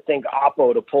need to think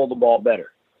oppo to pull the ball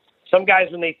better. Some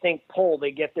guys, when they think pull,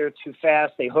 they get there too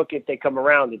fast, they hook it, they come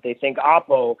around it. They think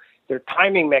oppo, their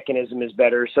timing mechanism is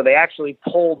better, so they actually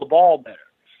pull the ball better,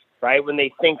 right, when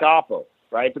they think oppo,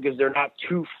 right, because they're not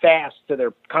too fast to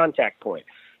their contact point.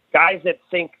 Guys that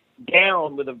think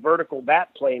down with a vertical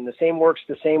bat plane, the swing works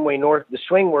the same way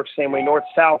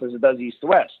north-south as it does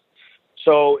east-west.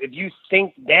 So if you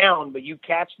think down, but you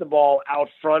catch the ball out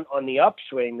front on the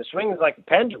upswing, the swing is like a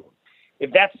pendulum.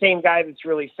 If that same guy that's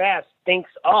really fast thinks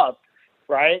up,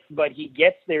 right, but he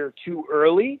gets there too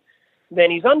early, then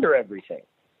he's under everything.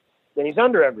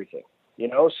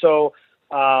 So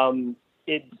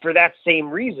for that same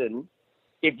reason,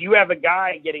 if you have a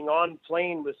guy getting on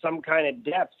plane with some kind of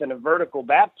depth and a vertical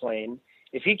bat plane,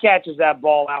 if he catches that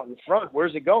ball out in front,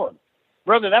 where's it going?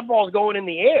 Brother, that ball's going in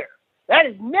the air. That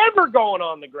is never going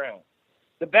on the ground.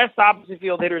 The best opposite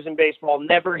field hitters in baseball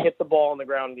never hit the ball on the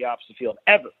ground in the opposite field,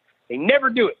 ever. They never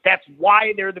do it. That's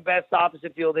why they're the best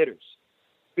opposite field hitters.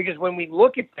 Because when we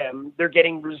look at them, they're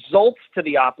getting results to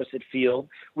the opposite field,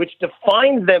 which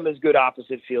defines them as good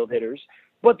opposite field hitters,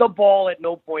 but the ball at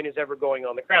no point is ever going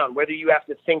on the ground, whether you have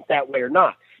to think that way or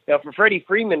not. Now, for Freddie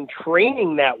Freeman,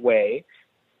 training that way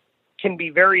can be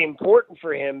very important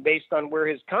for him based on where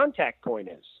his contact point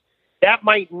is. That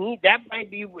might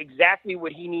be exactly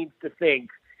what he needs to think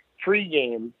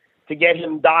pregame to get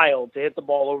him dialed to hit the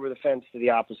ball over the fence to the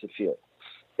opposite field.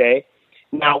 Okay?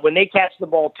 Now, when they catch the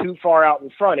ball too far out in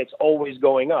front, it's always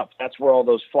going up. That's where all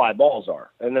those fly balls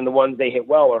are. And then the ones they hit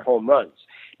well are home runs.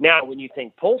 Now, when you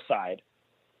think pull side,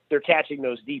 they're catching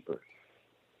those deeper.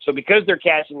 So because they're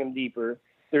catching them deeper,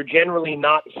 they're generally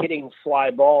not hitting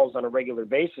fly balls on a regular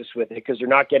basis with it because they're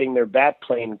not getting their bat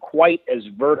plane quite as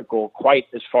vertical, quite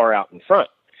as far out in front.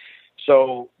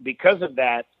 So because of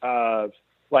that,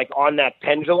 like on that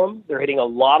pendulum, they're hitting a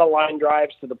lot of line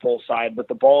drives to the pull side, but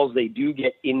the balls they do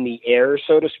get in the air,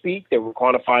 so to speak, they were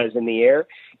quantified as in the air.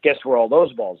 Guess where all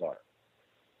those balls are?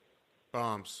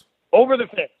 Bombs. Over the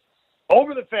fence.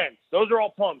 Over the fence. Those are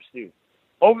all pumps, dude.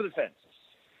 Over the fence.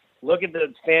 Look at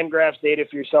the Fangraphs data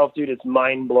for yourself, dude. It's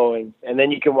mind-blowing. And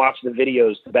then you can watch the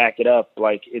videos to back it up.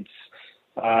 Like, it's,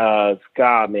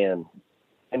 God, man.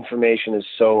 Information is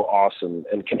so awesome.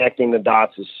 And connecting the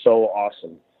dots is so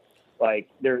awesome. Like,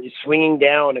 they're swinging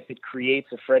down if it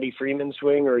creates a Freddie Freeman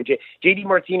swing or J.D.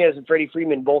 Martinez and Freddie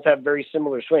Freeman both have very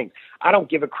similar swings. I don't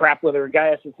give a crap whether a guy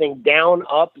has to think down,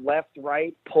 up, left,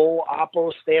 right, pull,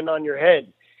 oppo, stand on your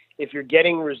head. If you're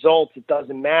getting results, it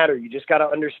doesn't matter. You just got to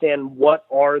understand what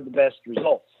are the best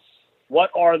results.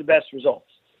 What are the best results?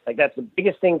 Like, that's the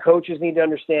biggest thing coaches need to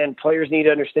understand, players need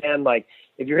to understand. Like,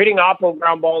 if you're hitting oppo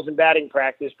ground balls in batting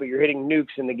practice, but you're hitting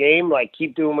nukes in the game, like,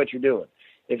 keep doing what you're doing.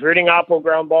 If you're hitting oppo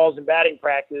ground balls in batting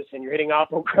practice and you're hitting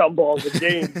oppo ground balls in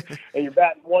games and you're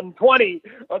batting 120,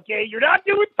 okay, you're not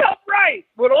doing stuff right.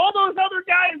 What all those other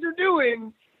guys are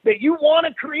doing that you want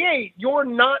to create, you're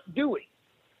not doing.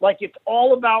 Like, it's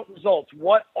all about results.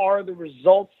 What are the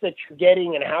results that you're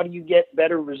getting, and how do you get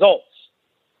better results?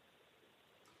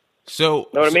 So,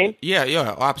 know what I mean?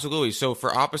 Yeah, absolutely. So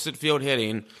for opposite field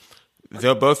hitting,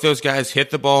 both those guys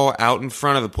hit the ball out in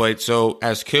front of the plate. So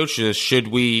as coaches, should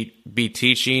we be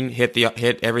teaching hit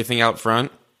everything out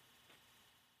front?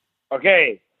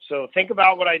 Okay, so think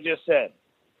about what I just said.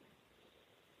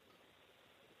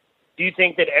 Do you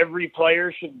think that every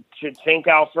player should think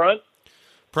out front?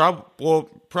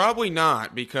 Probably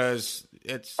not, because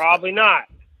it's... Probably not.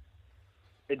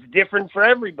 It's different for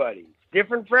everybody.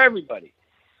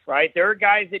 Right? There are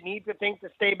guys that need to think to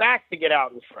stay back to get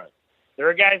out in front. There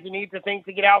are guys that need to think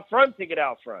to get out front to get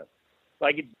out front.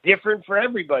 Like, it's different for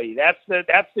everybody. That's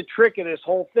the trick of this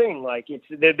whole thing. Like,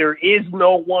 there is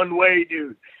no one way,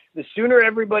 dude. The sooner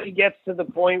everybody gets to the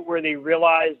point where they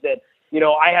realize that, you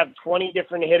know, I have 20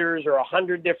 different hitters or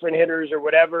 100 different hitters or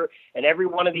whatever, and every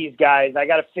one of these guys, I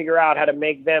got to figure out how to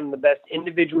make them the best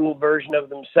individual version of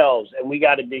themselves. And we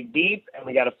got to dig deep, and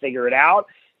we got to figure it out.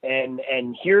 And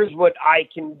here's what I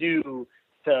can do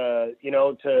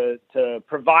to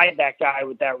provide that guy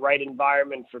with that right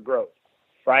environment for growth,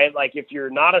 right? Like, if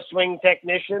you're not a swing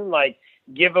technician, like,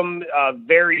 give them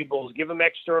variables, give them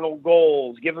external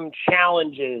goals, give them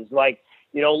challenges, like,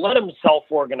 you know, let them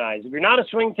self-organize. If you're not a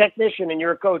swing technician and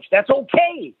you're a coach, that's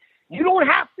okay. You don't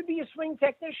have to be a swing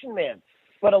technician, man,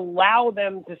 but allow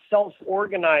them to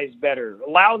self-organize better.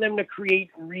 Allow them to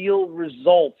create real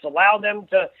results. Allow them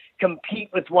to compete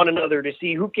with one another to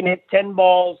see who can hit 10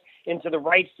 balls into the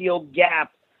right field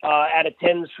gap out of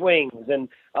 10 swings, and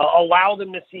allow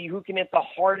them to see who can hit the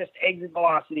hardest exit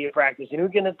velocity of practice and who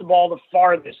can hit the ball the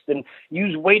farthest, and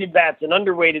use weighted bats and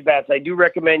underweighted bats. I do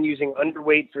recommend using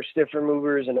underweight for stiffer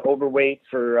movers and overweight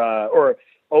for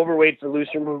overweight for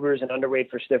looser movers and underweight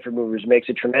for stiffer movers. It makes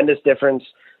a tremendous difference.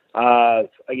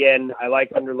 Again, I like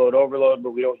underload, overload,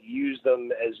 but we don't use them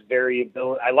as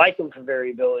variability. I like them for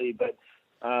variability, but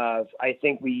I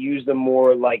think we use them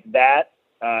more like that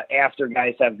after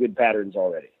guys have good patterns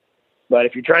already. But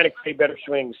if you're trying to create better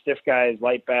swings, stiff guys,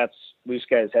 light bats, loose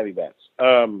guys, heavy bats.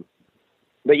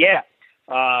 But yeah,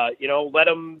 let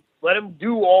them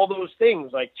do all those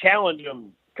things, like challenge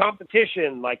them,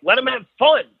 competition, like let them have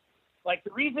fun. Like,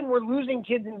 the reason we're losing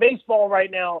kids in baseball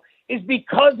right now is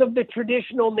because of the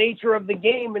traditional nature of the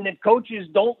game, and that coaches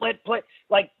don't let play.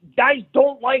 Like, guys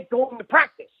don't like going to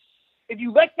practice. If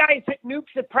you let guys hit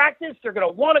nukes at practice, they're going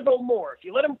to want to go more. If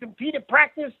you let them compete at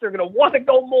practice, they're going to want to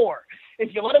go more.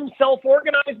 If you let them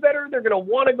self-organize better, they're going to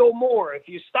want to go more. If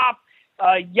you stop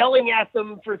yelling at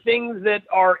them for things that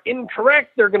are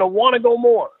incorrect, they're going to want to go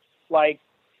more. Like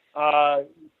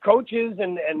coaches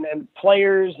and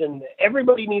players and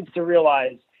everybody needs to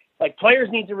realize, like players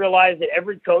need to realize that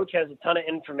every coach has a ton of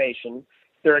information.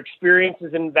 Their experience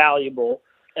is invaluable.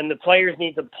 And the players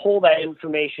need to pull that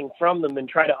information from them and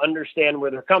try to understand where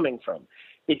they're coming from.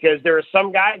 Because there are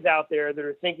some guys out there that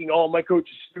are thinking, oh, my coach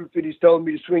is stupid. He's telling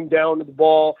me to swing down to the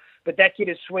ball. But that kid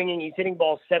is swinging. He's hitting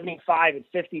balls 75 at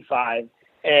 55,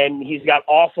 and he's got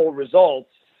awful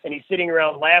results. And he's sitting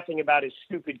around laughing about his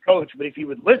stupid coach. But if he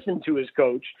would listen to his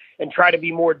coach and try to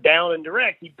be more down and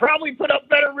direct, he'd probably put up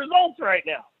better results right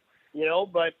now. You know,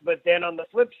 but then on the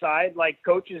flip side, like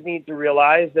coaches need to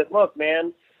realize that, look,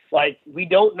 man, like, we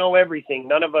don't know everything.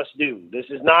 None of us do. This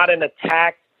is not an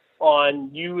attack on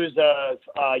you as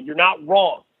you're not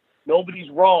wrong. Nobody's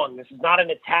wrong. This is not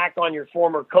an attack on your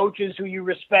former coaches who you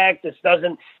respect. This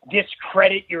doesn't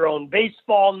discredit your own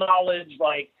baseball knowledge.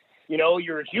 Like, you know,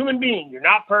 you're a human being. You're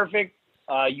not perfect.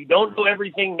 You don't know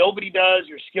everything. Nobody does.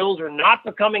 Your skills are not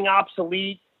becoming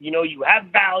obsolete. You know, you have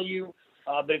value.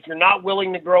 But if you're not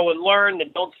willing to grow and learn,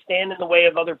 then don't stand in the way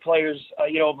of other players,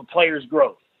 of a player's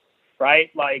growth.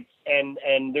 Right? Like, and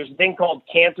there's a thing called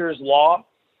Cantor's Law,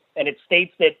 and it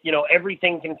states that, you know,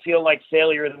 everything can feel like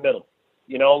failure in the middle,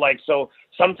 you know, like, so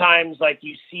sometimes like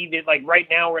you see that, like right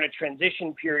now we're in a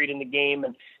transition period in the game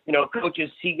and, you know, coaches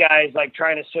see guys like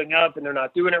trying to swing up and they're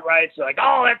not doing it right. So like,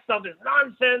 oh, that stuff is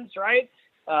nonsense, right?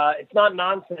 It's not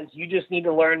nonsense. You just need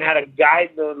to learn how to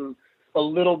guide them a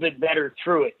little bit better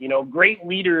through it. You know, great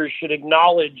leaders should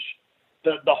acknowledge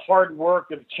the hard work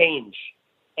of change.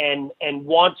 And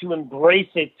want to embrace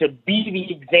it to be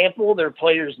the example their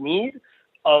players need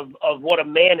of what a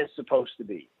man is supposed to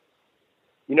be.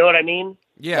 You know what I mean?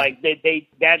 Yeah. Like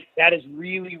that is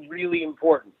really, really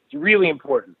important. It's really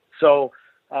important. So,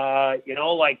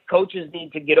 like coaches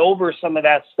need to get over some of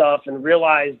that stuff and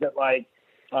realize that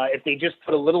if they just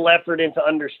put a little effort into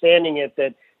understanding it,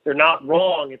 that they're not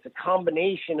wrong. It's a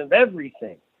combination of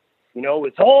everything. You know,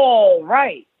 it's all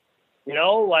right. You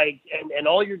know, like, and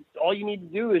all you need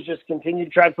to do is just continue to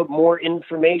try to put more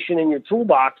information in your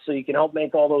toolbox so you can help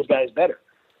make all those guys better.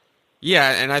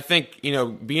 Yeah, and I think, you know,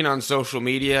 being on social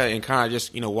media and kind of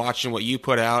just, you know, watching what you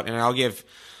put out, and I'll give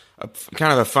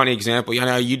kind of a funny example. I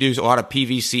know you do a lot of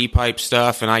PVC pipe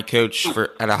stuff, and I coach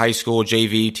at a high school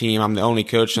JV team. I'm the only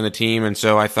coach on the team, and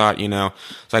so I thought, you know,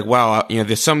 it's like, wow, you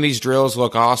know, some of these drills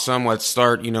look awesome. Let's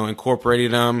start, you know,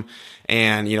 incorporating them.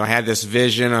 And, you know, I had this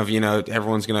vision of, you know,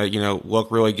 everyone's going to, you know,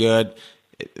 look really good.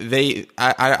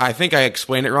 I think I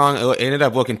explained it wrong. It ended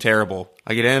up looking terrible.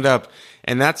 Like it ended up,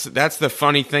 and that's the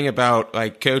funny thing about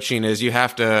like coaching is you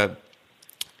have to,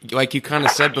 like you kind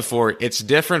of said before, it's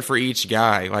different for each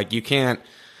guy. Like you can't,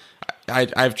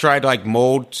 I've tried to like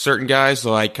mold certain guys,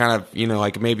 like kind of, you know,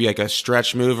 like maybe like a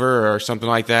stretch mover or something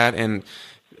like that. And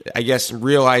I guess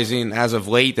realizing as of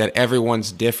late that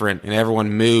everyone's different and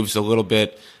everyone moves a little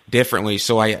bit differently.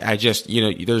 So I just, you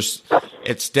know,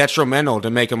 it's detrimental to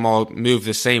make them all move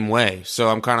the same way. So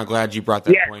I'm kind of glad you brought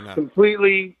that point up.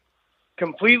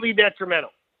 Completely detrimental.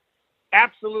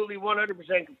 Absolutely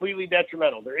 100% completely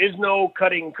detrimental. There is no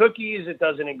cutting cookies. It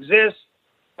doesn't exist.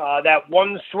 That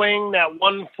one swing, that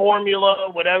one formula,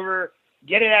 whatever,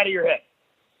 get it out of your head.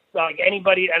 Like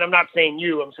anybody, and I'm not saying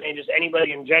you, I'm saying just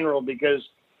anybody in general, because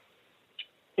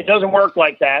it doesn't work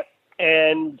like that.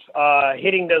 And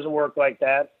hitting doesn't work like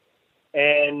that.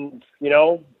 And, you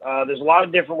know, there's a lot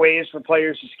of different ways for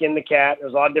players to skin the cat.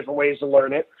 There's a lot of different ways to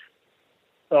learn it.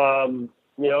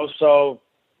 So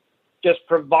just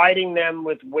providing them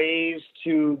with ways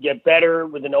to get better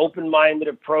with an open-minded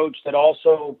approach that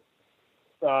also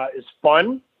is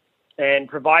fun, and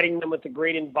providing them with a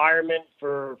great environment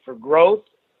for growth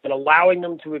and allowing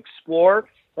them to explore.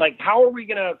 Like, how are we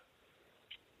going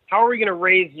to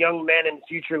raise young men and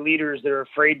future leaders that are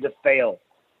afraid to fail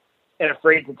and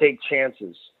afraid to take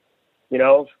chances? You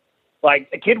know, like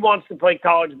a kid wants to play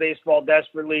college baseball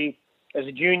desperately. As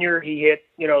a junior, he hit,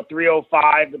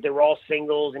 305, but they were all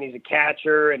singles, and he's a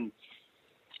catcher, and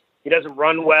he doesn't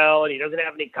run well, and he doesn't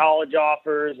have any college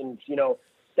offers. And,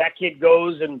 that kid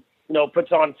goes and,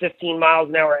 puts on 15 miles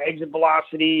an hour exit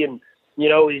velocity, and,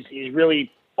 he's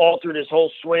really altered his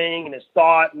whole swing and his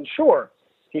thought. And sure,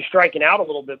 he's striking out a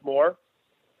little bit more,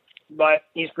 but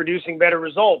he's producing better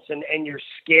results. And you're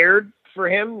scared for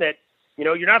him that,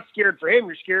 you're not scared for him.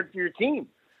 You're scared for your team.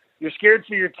 You're scared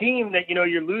for your team that,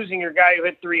 you're losing your guy who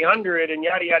hit 300 and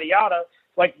yada, yada, yada.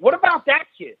 Like, what about that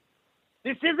kid?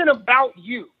 This isn't about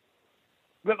you.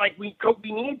 but like we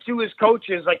need to, as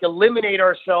coaches, like eliminate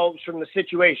ourselves from the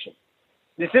situation.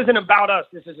 This isn't about us.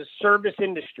 This is a service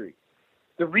industry.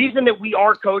 The reason that we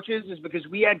are coaches is because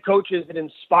we had coaches that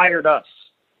inspired us.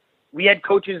 We had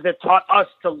coaches that taught us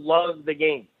to love the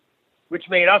game, which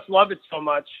made us love it so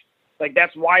much. Like,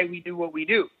 that's why we do what we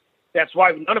do. That's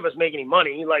why none of us make any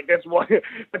money. Like, that's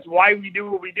why we do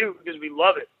what we do, because we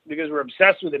love it, because we're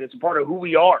obsessed with it. It's a part of who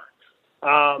we are.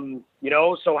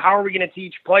 So how are we going to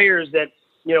teach players that,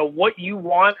 what you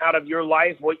want out of your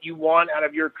life, what you want out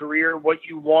of your career, what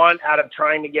you want out of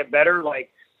trying to get better?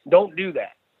 Like, don't do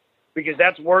that, because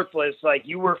that's worthless. Like,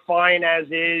 you were fine as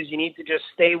is. You need to just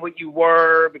stay what you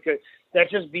were, because that's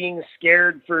just being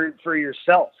scared for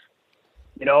yourself.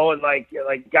 And like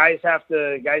guys have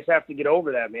to get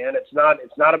over that, man. It's not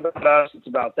about us. It's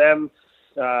about them.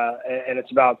 And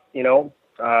it's about,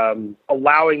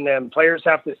 allowing them. Players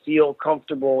have to feel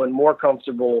comfortable and more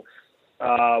comfortable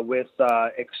with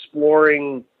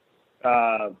exploring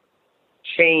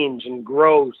change and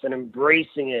growth and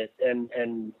embracing it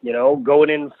and going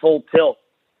in full tilt,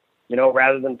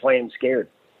 rather than playing scared.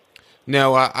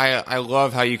 No, I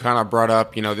love how you kind of brought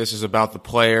up, this is about the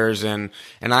players, and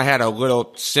I had a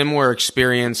little similar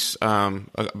experience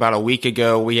about a week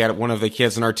ago. We had one of the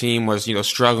kids on our team was,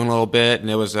 struggling a little bit, and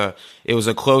it was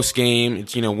a close game.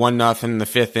 It's 1-0 in the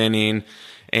fifth inning,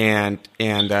 and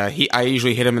I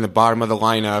usually hit him in the bottom of the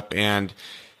lineup, and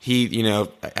he,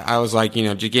 I was like,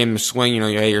 just gave him a swing,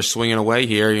 hey, you're swinging away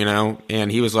here,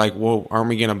 and he was like, well, aren't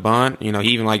we going to bunt? He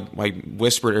even like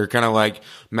whispered or kind of like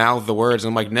mouthed the words.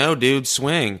 I'm like, no, dude,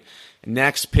 swing.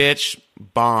 Next pitch,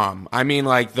 bomb. I mean,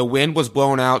 like, the wind was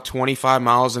blowing out 25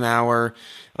 miles an hour,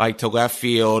 like, to left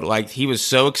field. Like, he was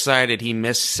so excited he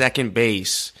missed second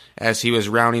base as he was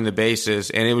rounding the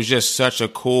bases. And it was just such a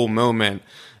cool moment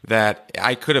that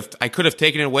I could have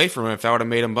taken it away from him if I would have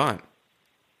made him bunt.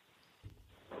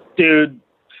 Dude,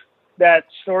 that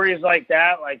stories like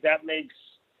that makes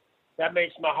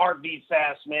my heart beat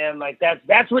fast, man. Like,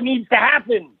 that's what needs to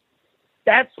happen.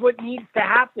 That's what needs to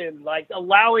happen. Like,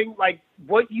 allowing, like,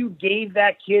 what you gave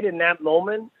that kid in that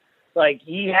moment, like,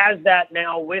 he has that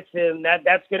now with him.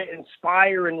 That's going to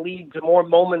inspire and lead to more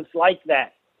moments like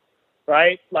that,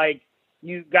 right? Like,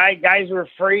 you guys are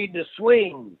afraid to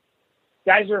swing.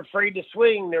 Guys are afraid to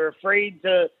swing. They're afraid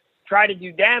to try to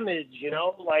do damage,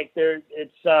 like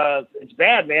it's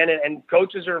bad, man. And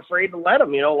coaches are afraid to let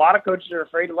them, a lot of coaches are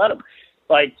afraid to let them.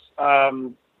 Like,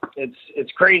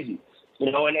 it's crazy,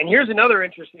 and here's another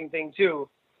interesting thing too.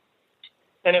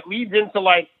 And it leads into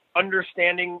like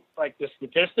understanding like the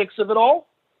statistics of it all.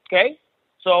 Okay.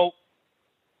 So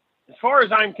as far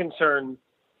as I'm concerned,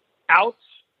 outs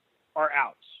are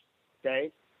outs.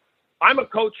 Okay. I'm a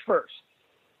coach first.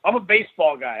 I'm a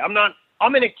baseball guy.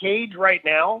 I'm in a cage right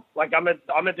now. Like, I'm at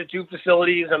the two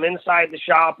facilities. I'm inside the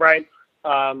shop, right?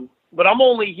 But I'm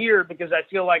only here because I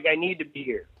feel like I need to be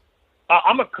here.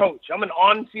 I'm a coach. I'm an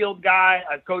on-field guy.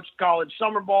 I've coached college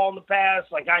summer ball in the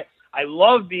past. Like, I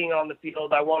love being on the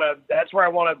field. That's where I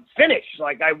want to finish.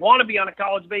 Like, I want to be on a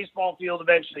college baseball field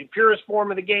eventually. Purest form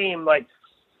of the game. Like,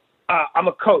 I'm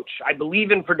a coach. I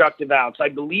believe in productive outs. I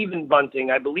believe in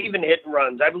bunting. I believe in hit and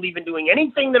runs. I believe in doing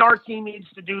anything that our team needs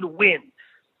to do to win.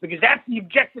 Because that's the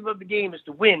objective of the game, is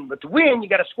to win. But to win, you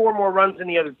got to score more runs than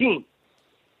the other team.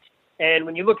 And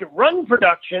when you look at run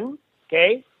production,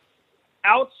 okay,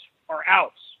 outs are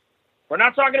outs. We're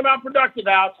not talking about productive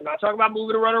outs. We're not talking about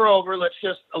moving a runner over. Let's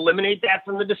just eliminate that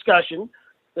from the discussion.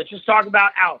 Let's just talk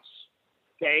about outs,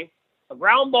 okay? A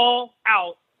ground ball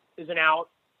out is an out.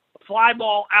 A fly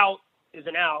ball out is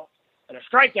an out. And a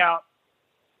strikeout,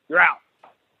 you're out.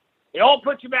 They all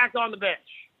put you back on the bench,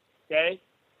 okay?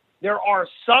 There are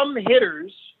some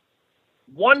hitters,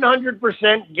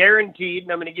 100% guaranteed,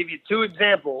 and I'm going to give you two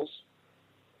examples,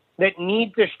 that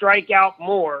need to strike out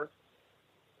more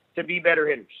to be better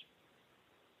hitters.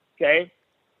 Okay?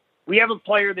 We have a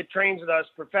player that trains with us,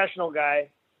 professional guy.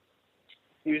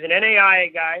 He was an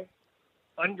NAIA guy,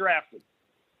 undrafted.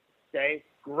 Okay?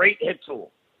 Great hit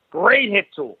tool.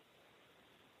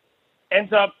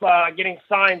 Ends up getting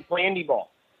signed, play indie ball.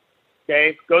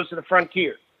 Okay? Goes to the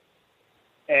Frontier.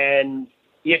 And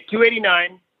he hit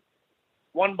 289,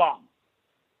 one bomb.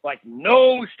 Like,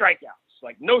 no strikeouts.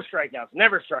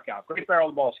 Never struck out. Great barrel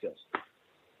of ball skills.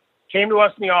 Came to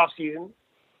us in the offseason.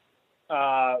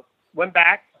 Went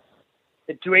back.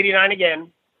 Hit 289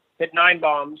 again. Hit 9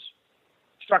 bombs.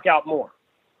 Struck out more.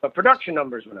 But production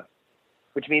numbers went up,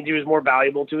 which means he was more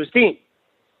valuable to his team.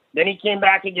 Then he came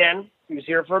back again. He was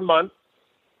here for a month.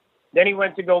 Then he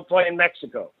went to go play in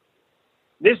Mexico.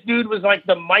 This dude was like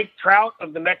the Mike Trout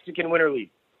of the Mexican Winter League.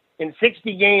 In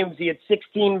 60 games, he had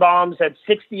 16 bombs, had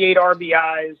 68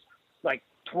 RBIs, like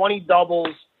 20 doubles.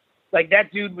 Like,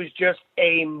 that dude was just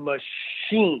a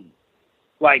machine.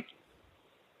 Like,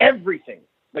 everything.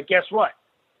 But guess what?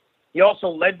 He also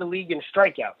led the league in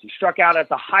strikeouts. He struck out at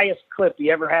the highest clip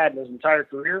he ever had in his entire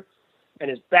career, and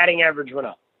his batting average went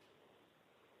up.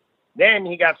 Then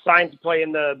he got signed to play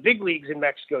in the big leagues in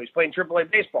Mexico. He's playing AAA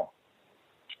baseball.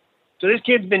 So this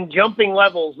kid's been jumping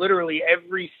levels literally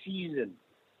every season,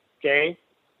 okay?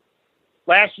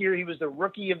 Last year, he was the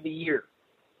Rookie of the Year.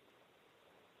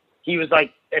 He was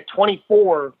like, at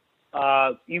 24,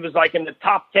 he was like in the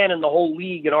top 10 in the whole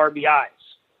league in RBIs,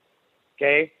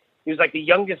 okay? He was like the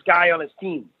youngest guy on his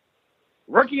team.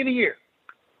 Rookie of the Year.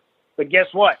 But guess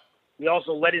what? He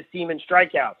also led his team in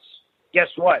strikeouts. Guess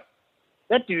what?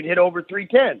 That dude hit over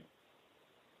 310.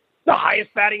 The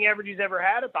highest batting average he's ever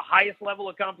had at the highest level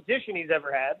of competition he's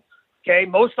ever had. Okay,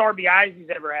 most RBIs he's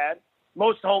ever had.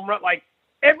 Most home run. Like,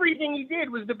 everything he did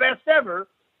was the best ever.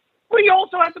 But he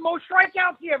also had the most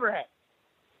strikeouts he ever had.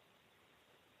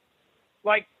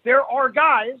 Like, there are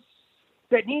guys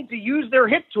that need to use their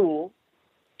hit tool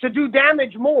to do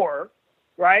damage more,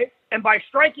 right? And by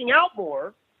striking out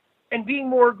more and being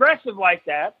more aggressive like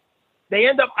that, they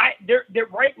end up, they're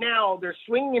right now, they're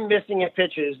swinging and missing at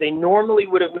pitches they normally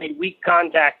would have made weak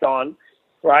contact on,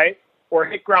 right? Or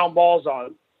hit ground balls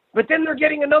on. But then they're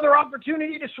getting another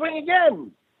opportunity to swing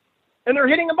again. And they're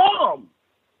hitting a bomb.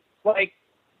 Like,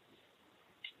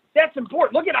 that's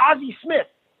important. Look at Ozzie Smith.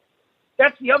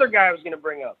 That's the other guy I was going to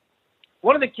bring up.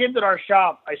 One of the kids at our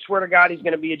shop, I swear to God, he's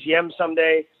going to be a GM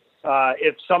someday.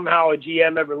 If somehow a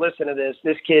GM ever listen to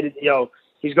this kid,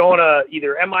 he's going to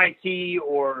either MIT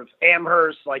or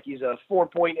Amherst. Like, he's a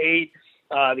 4.8.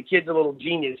 The kid's a little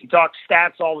genius. He talks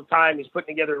stats all the time. He's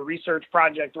putting together a research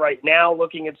project right now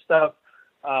looking at stuff.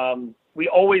 We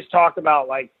always talk about,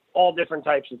 like, all different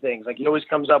types of things. Like, he always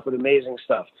comes up with amazing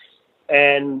stuff.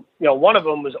 And, one of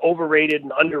them was overrated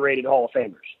and underrated Hall of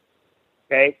Famers.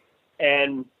 Okay?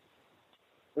 And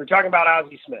we're talking about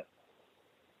Ozzie Smith.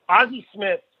 Ozzie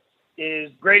Smith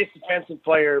is greatest defensive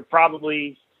player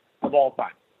probably of all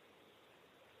time.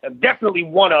 Definitely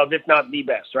one of, if not the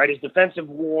best, right? His defensive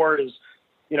WAR is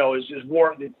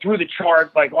WAR through the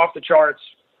chart, like off the charts.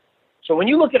 So when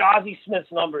you look at Ozzie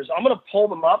Smith's numbers, I'm going to pull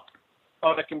them up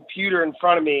on a computer in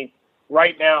front of me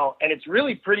right now, and it's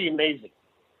really pretty amazing,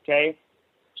 okay?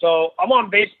 So I'm on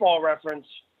Baseball Reference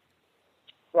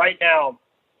right now,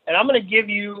 and I'm going to give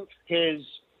you his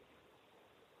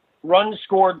runs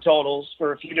scored totals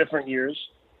for a few different years.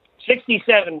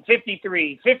 67,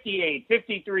 53, 58,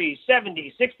 53,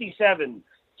 70, 67,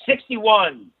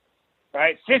 61,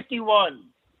 right? 51,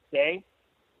 okay?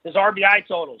 His RBI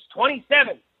totals,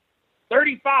 27,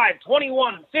 35,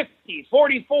 21, 50,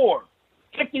 44,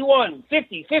 51,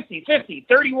 50, 50, 50,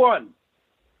 31.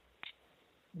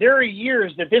 There are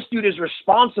years that this dude is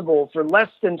responsible for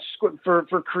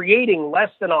for creating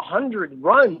less than 100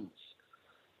 runs.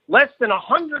 Less than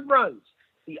 100 runs.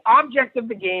 The object of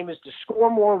the game is to score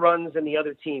more runs than the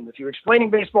other team. If you're explaining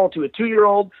baseball to a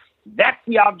 2-year-old, that's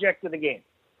the object of the game.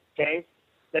 Okay?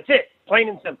 That's it. Plain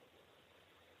and simple.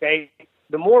 Okay?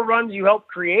 The more runs you help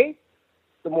create,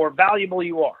 the more valuable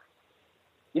you are.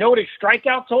 You know what his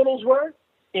strikeout totals were?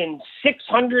 In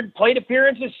 600 plate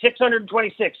appearances,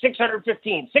 626,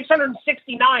 615,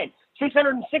 669,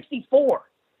 664.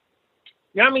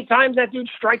 You know how many times that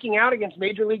dude's striking out against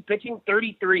Major League pitching?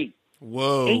 33.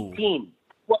 Whoa. 18.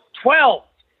 12.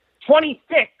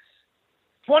 26.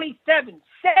 27.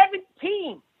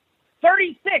 17.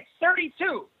 36.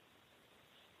 32.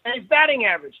 And his batting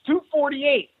average,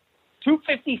 248,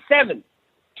 257,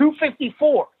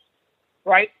 254.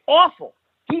 Right? Awful.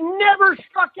 He never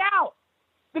struck out.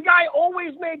 The guy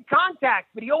always made contact,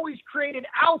 but he always created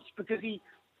outs because he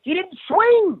didn't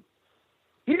swing.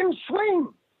 He didn't swing.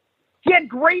 He had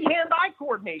great hand-eye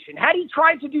coordination. Had he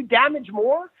tried to do damage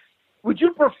more, would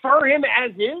you prefer him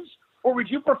as is, or would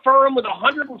you prefer him with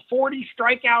 140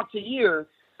 strikeouts a year,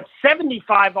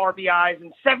 75 RBIs,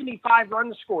 and 75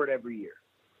 runs scored every year?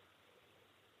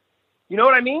 You know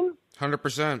what I mean?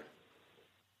 100%.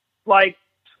 Like,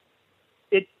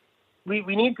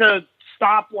 we need to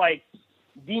stop, like,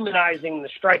 demonizing the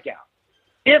strikeout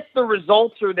if the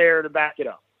results are there to back it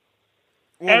up.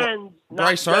 Well, and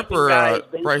Bryce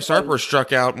Harper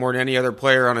struck out more than any other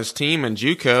player on his team in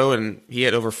JUCO, and he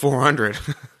had over 400.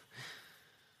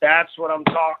 That's what I'm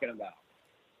talking about.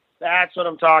 That's what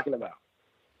I'm talking about.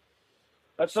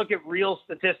 Let's look at real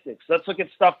statistics. Let's look at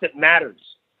stuff that matters.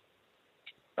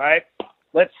 Right?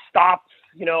 Let's stop,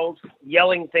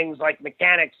 yelling things like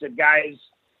mechanics at guys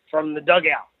from the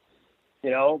dugout.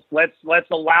 Let's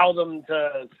allow them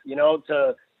to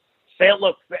fail.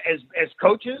 Look, as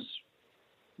coaches,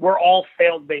 we're all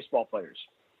failed baseball players.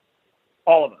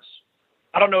 All of us.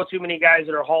 I don't know too many guys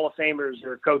that are Hall of Famers that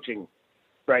are coaching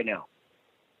right now.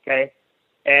 Okay.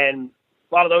 And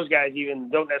a lot of those guys even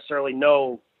don't necessarily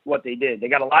know what they did. They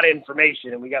got a lot of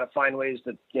information, and we got to find ways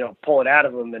to, pull it out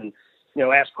of them and,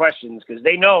 ask questions, because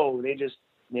they know, they just,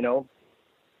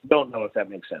 don't know, if that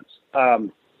makes sense.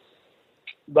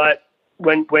 But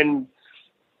when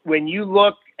you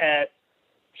look at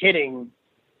hitting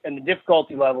and the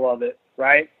difficulty level of it,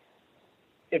 right?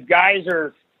 If guys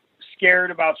are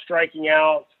scared about striking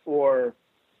out, or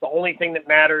the only thing that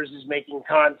matters is making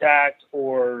contact,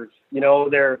 or,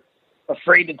 they're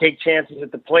afraid to take chances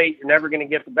at the plate, you're never going to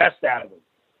get the best out of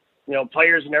them.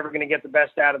 Players are never going to get the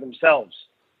best out of themselves.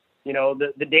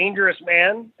 The dangerous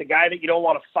man, the guy that you don't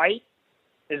want to fight,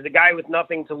 is the guy with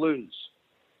nothing to lose,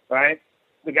 right?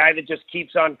 The guy that just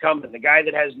keeps on coming, the guy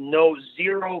that has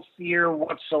zero fear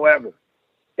whatsoever,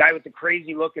 guy with the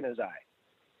crazy look in his eye.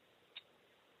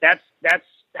 That's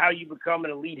how you become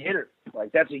an elite hitter.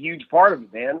 Like, that's a huge part of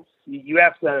it, man. You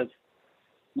have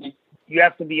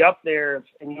to be up there,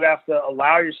 and you have to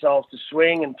allow yourself to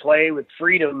swing and play with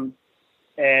freedom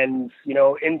and,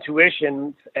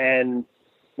 intuition, and,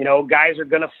 guys are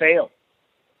going to fail.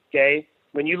 Okay.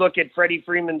 When you look at Freddie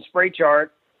Freeman's spray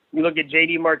chart, you look at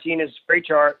JD Martinez's spray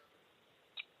chart,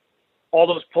 all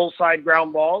those pull side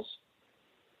ground balls.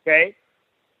 Okay.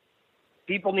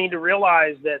 People need to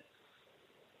realize that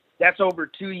that's over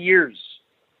 2 years.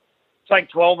 It's like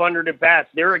 1,200 at bats.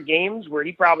 There are games where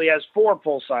he probably has 4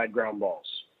 pull side ground balls.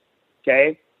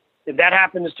 Okay. If that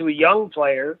happens to a young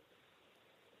player,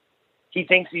 he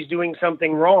thinks he's doing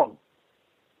something wrong.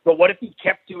 But what if he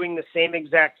kept doing the same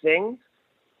exact thing,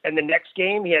 and the next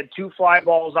game he had 2 fly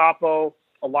balls oppo,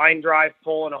 a line drive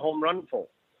pull, and a home run pull?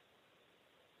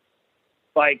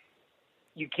 Like,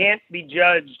 you can't be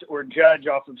judged or judge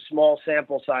off of small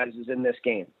sample sizes in this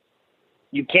game.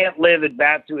 You can't live at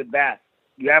bat to at bat.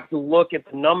 You have to look at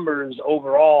the numbers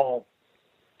overall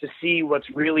to see what's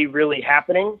really, really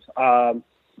happening.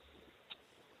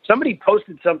 Somebody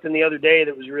posted something the other day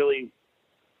that was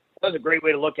a great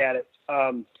way to look at it.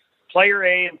 Player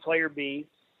A and player B,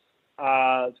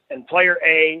 and player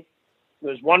A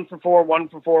was 1 for 4, 1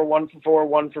 for 4, 1 for 4,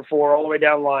 1 for 4, all the way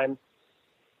down the line.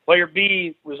 Player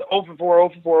B was 0 for 4, 0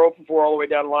 for 4, 0 for 4, all the way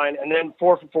down the line, and then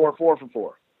 4 for 4, 4 for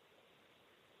 4.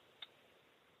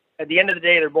 At the end of the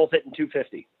day, they're both hitting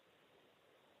 250.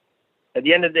 At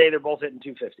the end of the day, they're both hitting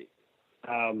 250.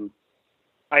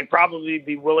 I'd probably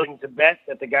be willing to bet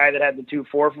that the guy that had the 2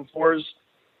 4 for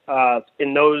 4s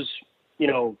in those,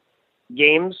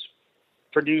 games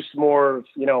produced more,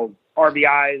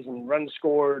 RBIs and runs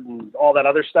scored and all that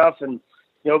other stuff. And,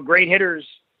 great hitters.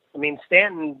 I mean,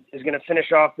 Stanton is going to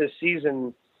finish off this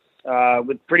season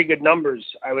with pretty good numbers,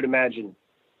 I would imagine,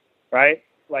 right?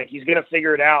 Like, he's going to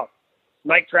figure it out.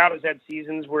 Mike Trout has had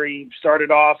seasons where he started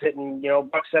off hitting,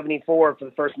 $174 for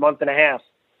the first month and a half.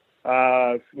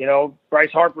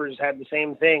 Bryce Harper's had the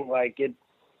same thing.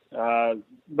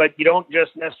 But you don't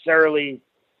just necessarily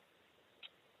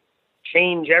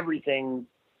change everything.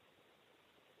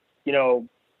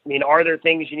 Are there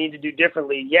things you need to do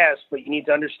differently? Yes, but you need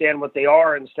to understand what they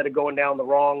are instead of going down the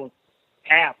wrong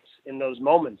paths in those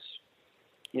moments.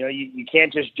 You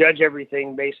can't just judge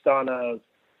everything based on a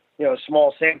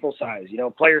small sample size.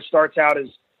 Player starts out his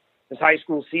high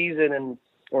school season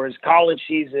or his college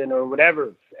season or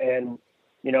whatever, and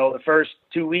the first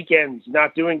 2 weekends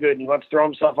not doing good, and he wants to throw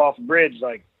himself off a bridge.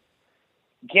 Like,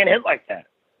 you can't hit like that.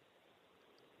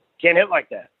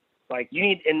 Like, you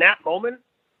need, in that moment,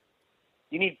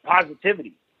 you need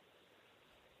positivity.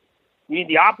 You need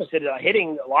the opposite of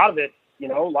hitting. A lot of it,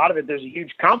 there's a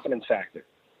huge confidence factor,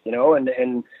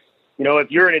 and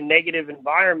if you're in a negative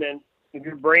environment, if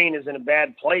your brain is in a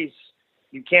bad place,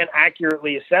 you can't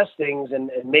accurately assess things and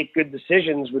make good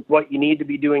decisions with what you need to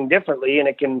be doing differently. And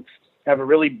it can have a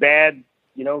really bad,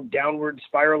 downward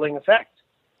spiraling effect,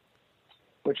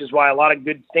 which is why a lot of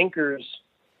good thinkers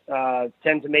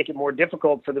tend to make it more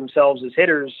difficult for themselves as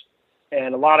hitters.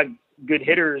 And a lot of good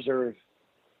hitters are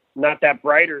not that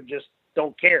bright or just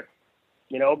don't care,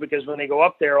 because when they go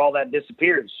up there, all that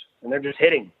disappears and they're just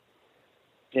hitting,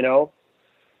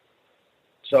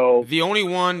 So the only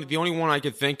one I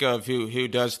could think of who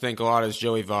does think a lot is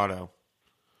Joey Votto.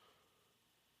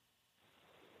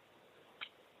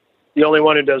 The only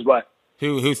one who does what?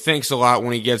 Who thinks a lot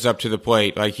when he gets up to the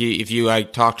plate. Like, if you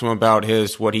talk to him about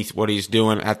what he's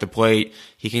doing at the plate,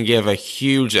 he can give a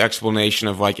huge explanation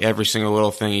of like every single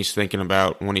little thing he's thinking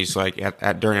about when he's like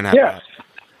during an at-bat.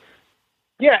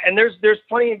 Yeah, and there's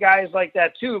plenty of guys like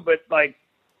that too, but like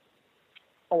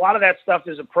a lot of that stuff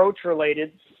is approach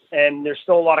related, and there's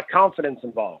still a lot of confidence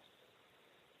involved.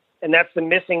 And that's the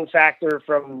missing factor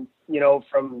from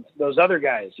those other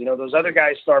guys. Those other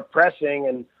guys start pressing,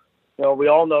 and, we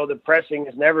all know that pressing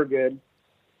is never good.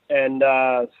 And,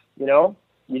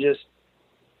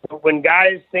 when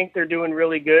guys think they're doing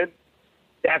really good,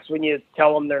 that's when you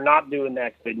tell them they're not doing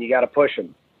that good, and you got to push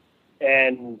them.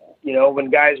 And, when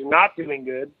guys are not doing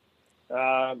good,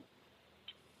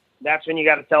 that's when you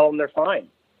got to tell them they're fine.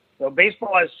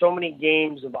 Baseball has so many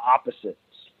games of opposites.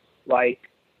 Like,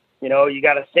 you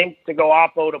got to think to go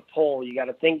oppo to pull. You got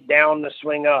to think down to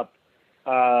swing up.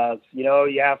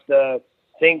 You have to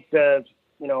think to,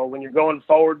 when you're going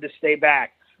forward to stay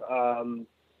back.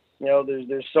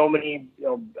 There's so many,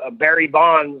 Barry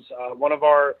Bonds, one of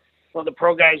the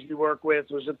pro guys we work with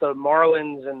was at the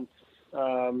Marlins, and,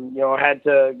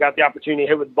 got the opportunity to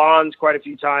hit with Bonds quite a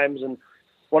few times. And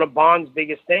one of Bond's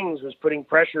biggest things was putting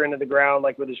pressure into the ground,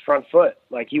 like with his front foot.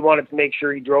 Like, he wanted to make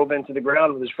sure he drove into the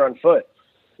ground with his front foot.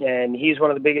 And he's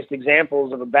one of the biggest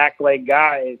examples of a back leg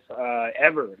guy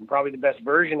ever, and probably the best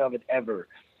version of it ever.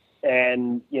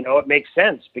 And, it makes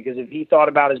sense, because if he thought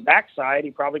about his backside,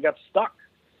 he probably got stuck.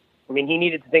 I mean, he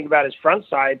needed to think about his front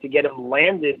side to get him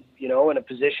landed, in a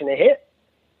position to hit.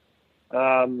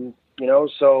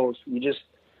 So you just,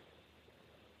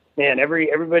 man,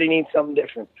 everybody needs something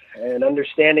different, and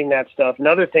understanding that stuff.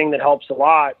 Another thing that helps a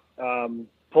lot,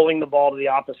 pulling the ball to the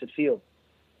opposite field.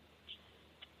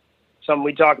 Something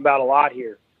we talk about a lot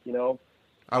here,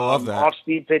 I love that.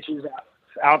 Off-speed pitches,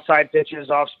 outside pitches,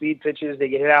 off-speed pitches, they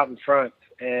get hit out in front.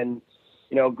 And,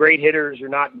 great hitters are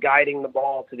not guiding the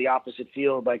ball to the opposite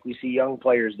field like we see young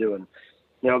players doing.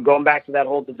 Going back to that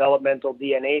whole developmental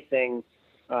DNA thing,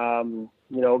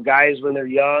 guys when they're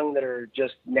young that are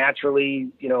just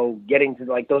naturally, getting to,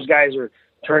 like, those guys are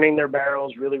turning their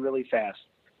barrels really, really fast.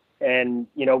 And,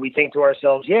 we think to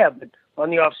ourselves, yeah, but on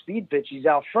the off-speed pitch, he's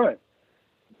out front.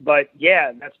 But,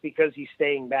 yeah, that's because he's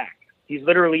staying back. He's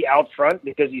literally out front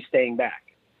because he's staying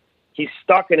back. He's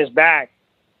stuck in his back,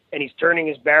 and he's turning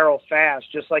his barrel fast,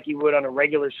 just like he would on a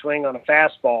regular swing on a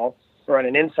fastball or on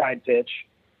an inside pitch.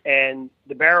 And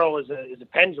the barrel is a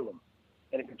pendulum.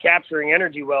 And if you're capturing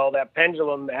energy well, that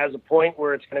pendulum has a point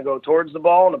where it's going to go towards the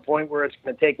ball and a point where it's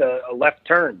going to take a left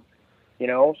turn,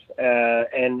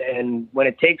 and when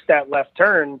it takes that left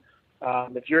turn,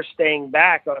 if you're staying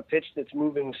back on a pitch that's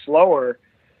moving slower,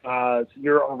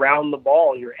 you're around the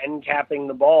ball, you're end capping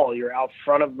the ball, you're out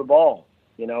front of the ball,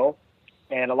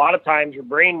 and a lot of times your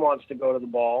brain wants to go to the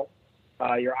ball,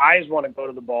 your eyes want to go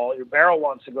to the ball, your barrel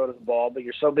wants to go to the ball, but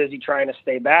you're so busy trying to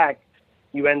stay back,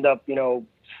 you end up,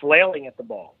 flailing at the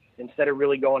ball instead of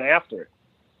really going after it.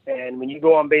 And when you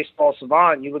go on Baseball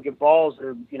Savant, you look at balls that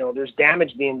are, there's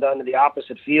damage being done to the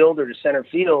opposite field or to center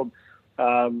field.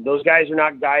 Those guys are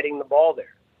not guiding the ball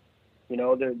there.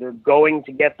 They're going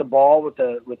to get the ball with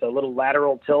a little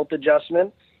lateral tilt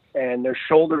adjustment, and their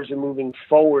shoulders are moving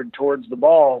forward towards the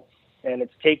ball, and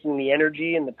it's taking the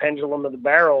energy and the pendulum of the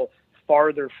barrel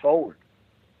farther forward.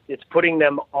 It's putting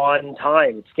them on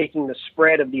time. It's taking the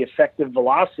spread of the effective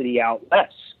velocity out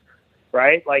less,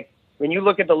 right? Like, when you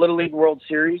look at the Little League World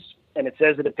Series and it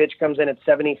says that a pitch comes in at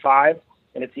 75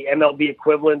 and it's the MLB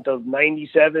equivalent of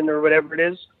 97 or whatever it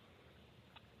is,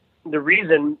 the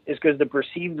reason is because the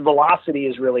perceived velocity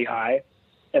is really high,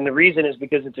 and the reason is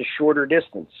because it's a shorter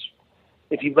distance.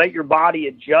 If you let your body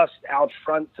adjust out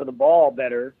front to the ball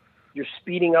better, you're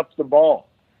speeding up the ball.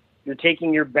 You're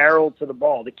taking your barrel to the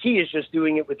ball. The key is just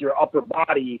doing it with your upper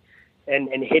body and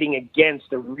hitting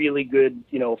against a really good,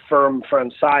 firm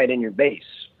front side in your base,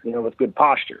 with good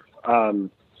posture.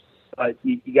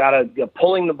 You gotta,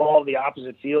 pulling the ball to the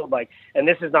opposite field, and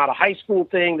this is not a high school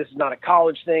thing. This is not a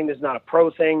college thing. This is not a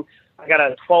pro thing. I got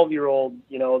a 12-year-old,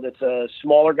 that's a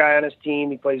smaller guy on his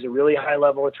team. He plays a really high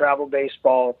level of travel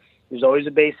baseball. He's always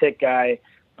a base hit guy.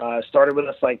 Started with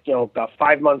us about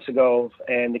 5 months ago,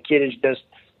 and the kid is just,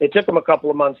 it took him a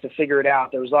couple of months to figure it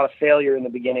out. There was a lot of failure in the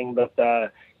beginning, but,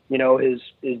 his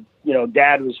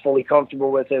dad was fully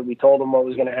comfortable with it. We told him what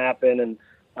was going to happen. And,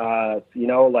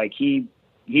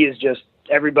 he is just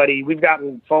everybody. We've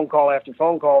gotten phone call after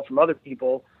phone call from other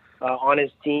people on his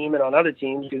team and on other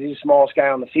teams, because he's the smallest guy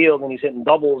on the field and he's hitting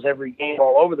doubles every game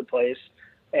all over the place.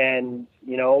 And,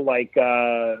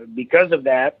 because of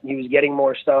that, he was getting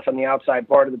more stuff on the outside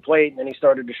part of the plate, and then he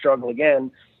started to struggle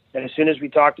again. And as soon as we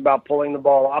talked about pulling the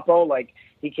ball oppo,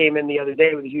 he came in the other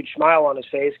day with a huge smile on his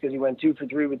face because he went 2 for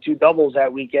 3 with 2 doubles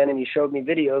that weekend, and he showed me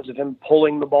videos of him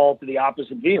pulling the ball to the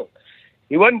opposite field.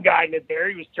 He wasn't guiding it there.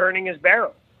 He was turning his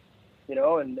barrel,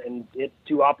 and hit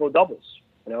 2 oppo doubles,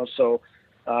 So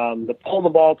the pull the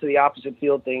ball to the opposite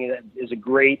field thing is a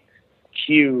great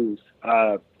cue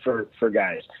for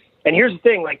guys. And here's the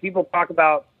thing, people talk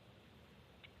about,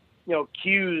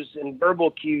 cues and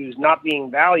verbal cues not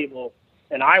being valuable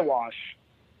and eyewash.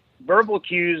 Verbal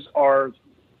cues are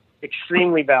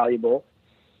extremely valuable,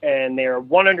 and they are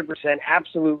 100%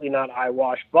 absolutely not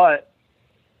eyewash, but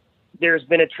there's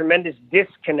been a tremendous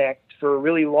disconnect for a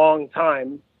really long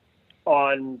time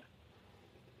on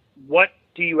what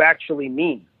do you actually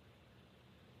mean.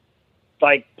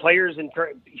 Like, players and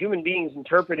human beings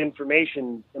interpret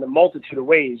information in a multitude of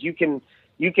ways. You can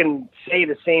say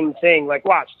the same thing, like,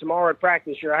 watch, tomorrow at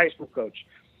practice, you're a high school coach.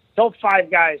 Tell 5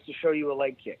 guys to show you a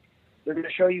leg kick. They're going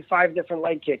to show you 5 different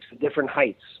leg kicks at different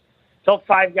heights. Tell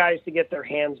 5 guys to get their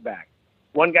hands back.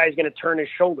 One guy's going to turn his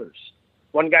shoulders.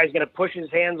 One guy's going to push his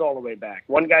hands all the way back.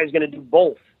 One guy's going to do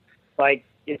both. Like,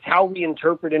 it's how we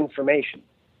interpret information.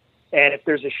 And if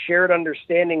there's a shared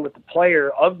understanding with the player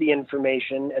of the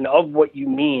information and of what you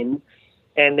mean,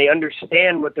 and they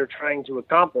understand what they're trying to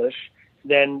accomplish,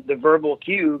 then the verbal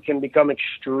cue can become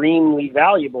extremely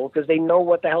valuable because they know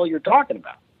what the hell you're talking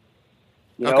about.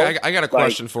 Okay, I got a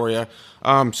question for you.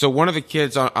 So one of the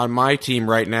kids on my team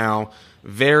right now,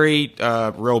 very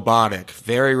robotic.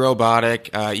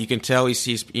 You can tell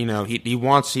he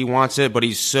wants it, but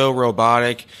he's so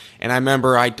robotic. And I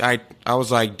remember I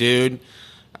was like, dude,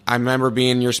 I remember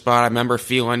being in your spot. I remember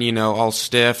feeling, all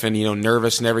stiff and,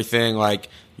 nervous and everything.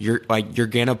 You're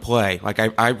gonna play. Like,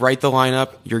 I write the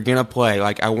lineup, you're gonna play.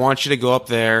 Like, I want you to go up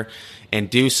there and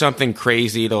do something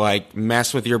crazy to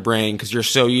mess with your brain, because you're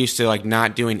so used to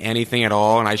not doing anything at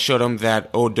all. And I showed him that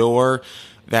Odor,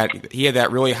 that he had that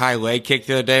really high leg kick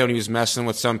the other day when he was messing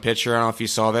with some pitcher. I don't know if you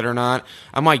saw that or not.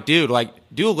 I'm like, dude,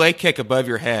 do a leg kick above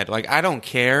your head. I don't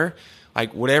care.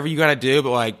 Whatever you got to do,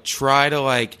 but try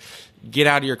to get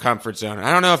out of your comfort zone.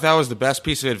 I don't know if that was the best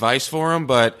piece of advice for him,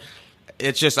 but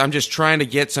I'm just trying to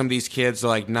get some of these kids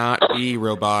to not be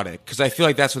robotic, because I feel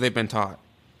like that's what they've been taught.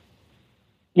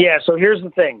 Yeah, so here's the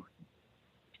thing.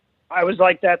 I was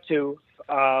like that too.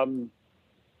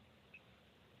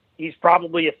 He's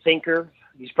probably a thinker.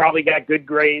 He's probably got good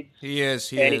grades. He is.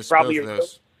 He's probably both of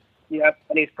those. Yep,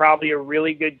 and he's probably a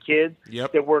really good kid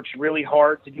that works really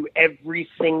hard to do every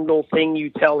single thing you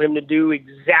tell him to do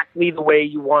exactly the way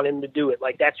you want him to do it.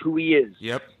 That's who he is.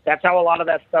 Yep. That's how a lot of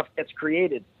that stuff gets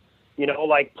created.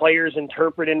 Players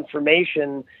interpret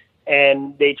information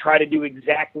and they try to do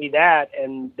exactly that,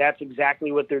 and that's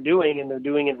exactly what they're doing, and they're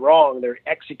doing it wrong. They're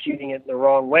executing it in the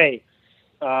wrong way.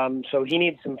 So he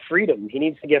needs some freedom. He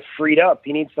needs to get freed up.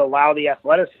 He needs to allow the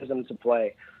athleticism to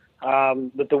play.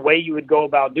 But the way you would go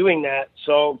about doing that,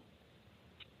 so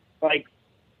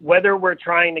whether we're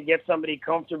trying to get somebody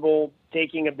comfortable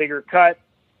taking a bigger cut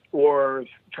or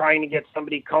trying to get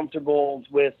somebody comfortable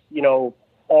with,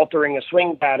 altering a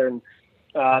swing pattern,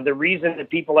 the reason that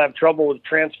people have trouble with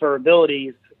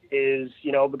transferability is,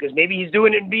 because maybe he's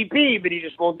doing it in BP, but he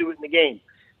just won't do it in the game.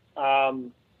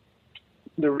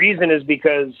 The reason is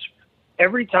because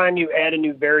every time you add a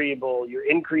new variable, you're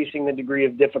increasing the degree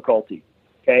of difficulty.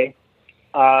 Okay.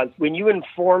 When you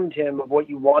informed him of what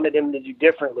you wanted him to do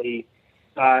differently,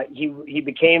 he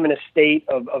became in a state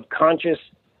of conscious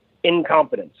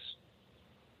incompetence.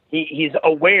 He's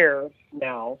aware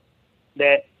now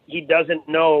that he doesn't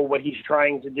know what he's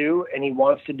trying to do and he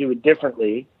wants to do it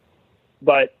differently,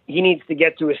 but he needs to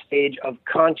get to a stage of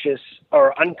conscious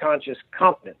or unconscious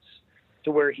competence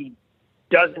to where he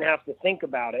doesn't have to think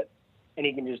about it and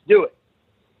he can just do it.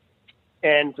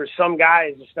 And for some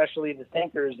guys, especially the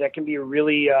thinkers, that can be a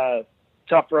really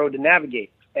tough road to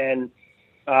navigate. And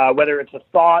whether it's a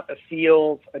thought, a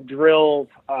feel, a drill,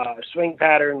 a swing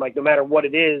pattern, no matter what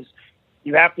it is,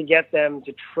 you have to get them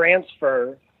to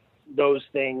transfer those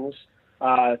things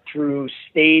through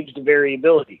staged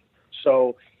variability.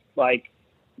 So,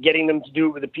 getting them to do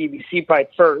it with a PVC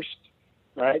pipe first,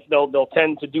 right? They'll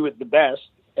tend to do it the best.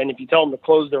 And if you tell them to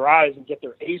close their eyes and get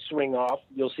their A swing off,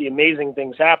 you'll see amazing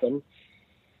things happen.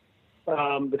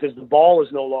 Because the ball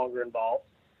is no longer involved.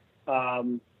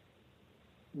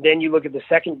 Then you look at the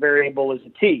second variable as a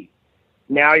tee.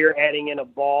 Now you're adding in a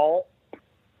ball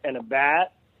and a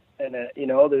bat, and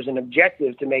there's an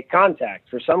objective to make contact.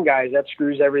 For some guys, that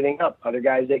screws everything up. Other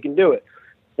guys, they can do it.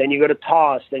 Then you go to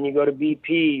toss. Then you go to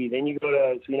BP. Then you go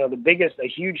to a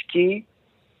huge key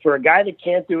for a guy that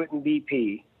can't do it in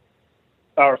BP,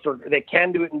 that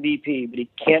can do it in BP, but he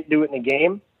can't do it in a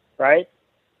game, right?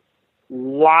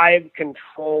 Live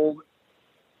controlled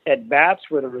at bats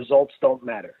where the results don't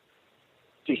matter.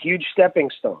 It's a huge stepping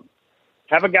stone.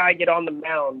 Have a guy get on the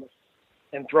mound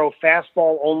and throw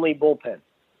fastball only bullpen.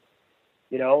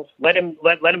 Let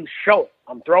him show it.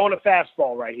 I'm throwing a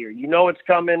fastball right here. It's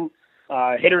coming.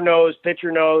 Hitter knows,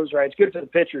 pitcher knows, right? It's good for the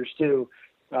pitchers too.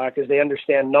 because they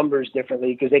understand numbers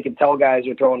differently, because they can tell guys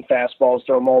are throwing fastballs,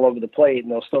 throw them all over the plate,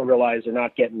 and they'll still realize they're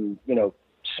not getting,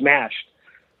 smashed.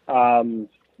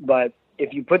 But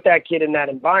if you put that kid in that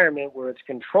environment where it's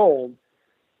controlled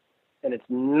and it's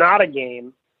not a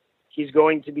game, he's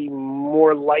going to be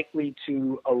more likely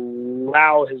to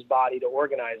allow his body to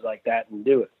organize like that and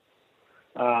do it.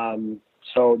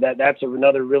 So that's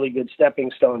another really good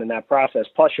stepping stone in that process.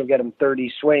 Plus, you'll get him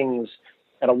 30 swings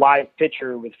at a live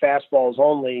pitcher with fastballs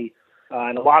only.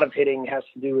 And a lot of hitting has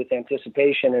to do with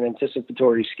anticipation and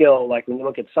anticipatory skill. Like when you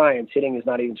look at science, hitting is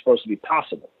not even supposed to be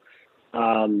possible.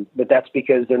 But that's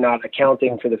because they're not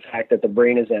accounting for the fact that the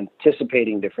brain is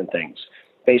anticipating different things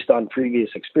based on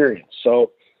previous experience.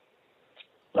 So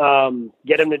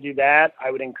get him to do that.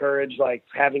 I would encourage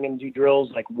having him do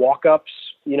drills like walk-ups,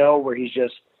 where he's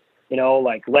just,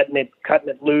 like cutting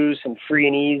it loose and free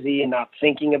and easy and not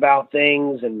thinking about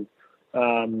things. And,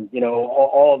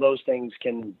 all of those things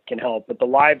can help. But the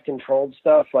live controlled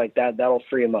stuff like that, that'll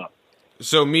free him up.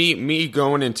 So me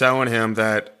going and telling him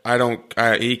that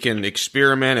he can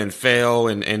experiment and fail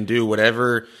and do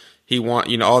whatever he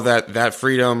want, all that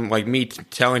freedom, like me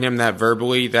telling him that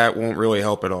verbally, that won't really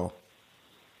help at all.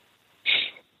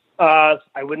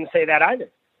 I wouldn't say that either.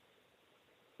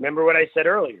 Remember what I said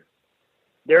earlier.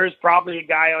 There's probably a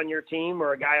guy on your team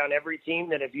or a guy on every team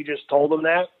that if you just told them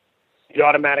that, you'd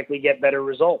automatically get better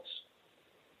results.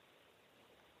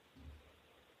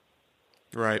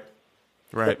 Right.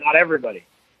 But not everybody.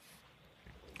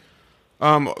 The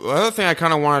other thing I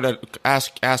kind of wanted to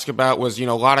ask about was, a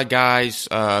lot of guys,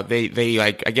 they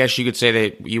I guess you could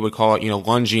say you would call it,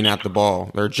 lunging at the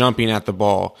ball. They're jumping at the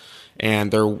ball.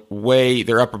 And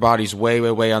their upper body's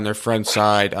way on their front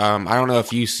side. I don't know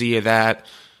if you see that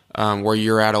where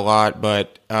you're at a lot,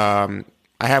 but I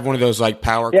have one of those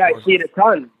power. Yeah, I see it a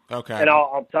ton. Okay. And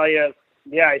I'll tell you,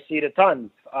 I see it a ton.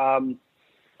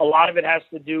 A lot of it has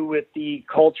to do with the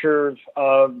culture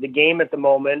of the game at the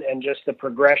moment and just the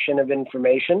progression of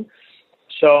information.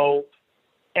 So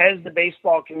as the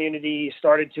baseball community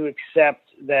started to accept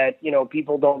that,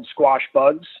 people don't squash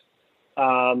bugs,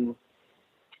 and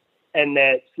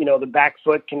that, the back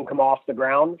foot can come off the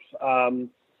ground.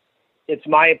 It's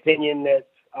my opinion that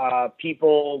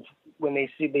people, when they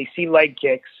see leg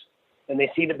kicks and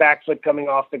they see the back foot coming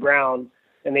off the ground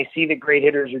and they see that great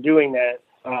hitters are doing that,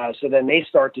 so then they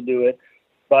start to do it,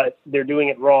 but they're doing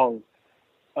it wrong.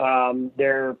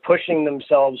 They're pushing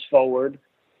themselves forward,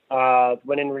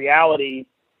 when in reality,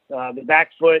 the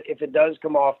back foot, if it does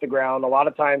come off the ground, a lot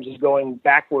of times is going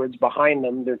backwards behind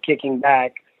them. They're kicking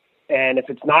back. And if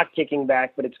it's not kicking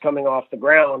back, but it's coming off the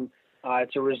ground,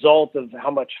 it's a result of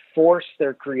how much force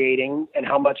they're creating and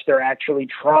how much they're actually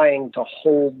trying to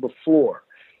hold the floor.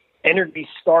 Energy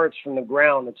starts from the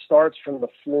ground. It starts from the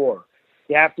floor.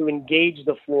 You have to engage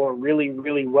the floor really,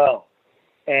 really well.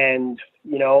 And,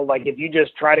 if you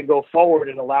just try to go forward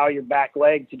and allow your back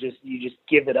leg to you just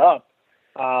give it up,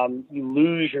 you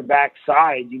lose your back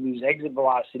side, you lose exit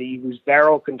velocity, you lose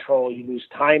barrel control, you lose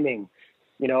timing.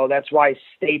 That's why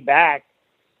stay back.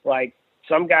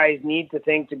 Some guys need to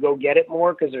think to go get it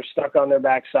more because they're stuck on their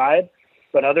backside,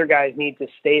 but other guys need to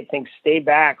stay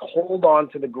back, hold on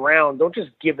to the ground. Don't just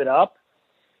give it up.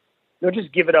 Don't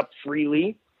just give it up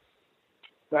freely,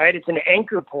 right? It's an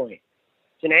anchor point.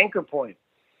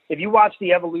 If you watch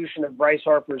the evolution of Bryce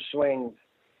Harper's swing,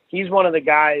 he's one of the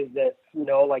guys that,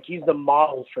 he's the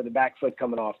model for the back foot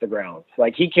coming off the ground.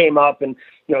 He came up and,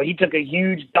 he took a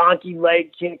huge donkey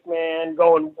leg kick, man,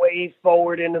 going way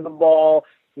forward into the ball.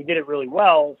 He did it really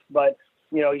well, but,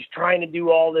 he's trying to do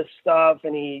all this stuff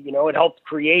and it helped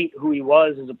create who he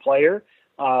was as a player,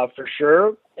 for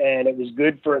sure. And it was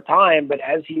good for a time, but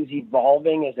as he's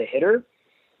evolving as a hitter,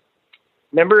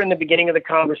 remember in the beginning of the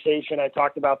conversation, I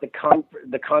talked about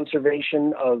the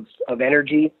conservation of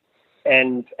energy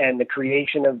and the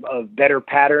creation of better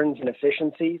patterns and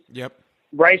efficiencies. Yep.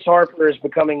 Bryce Harper is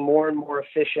becoming more and more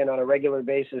efficient on a regular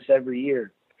basis every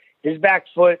year. His back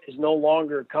foot is no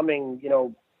longer coming,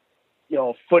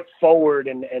 foot forward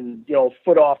and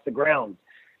foot off the ground.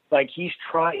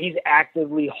 He's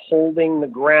actively holding the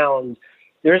ground.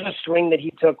 There's a swing that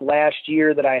he took last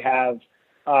year that I have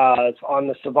on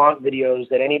the Savant videos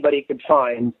that anybody could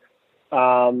find.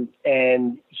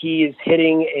 And he is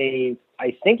hitting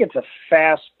I think it's a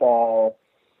fastball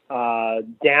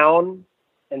down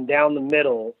and down the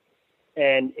middle,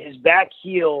 and his back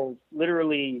heel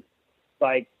literally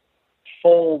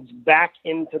folds back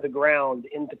into the ground,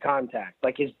 into contact.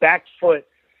 His back foot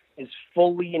is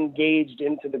fully engaged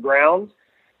into the ground,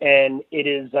 and it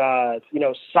is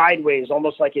sideways,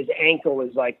 almost like his ankle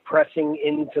is pressing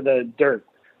into the dirt,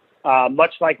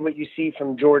 much like what you see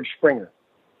from George Springer.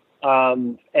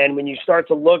 And when you start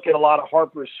to look at a lot of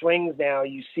Harper's swings now,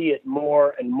 you see it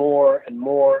more and more and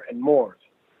more and more,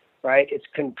 right? It's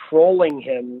controlling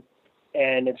him,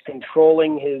 and it's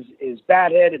controlling his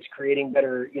bat head. It's creating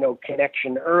better,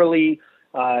 connection early.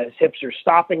 His hips are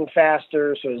stopping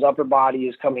faster, so his upper body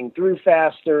is coming through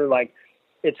faster. Like,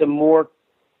 it's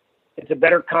a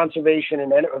better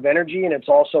conservation of energy, and it's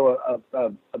also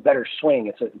a better swing.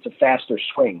 It's a faster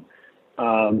swing,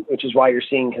 which is why you're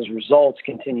seeing his results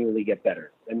continually get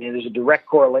better. I mean, there's a direct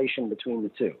correlation between the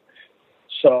two.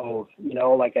 So,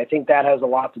 I think that has a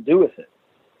lot to do with it,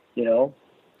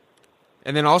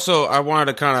 And then also, I wanted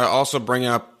to kind of also bring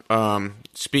up,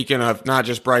 speaking of not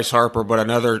just Bryce Harper, but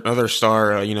another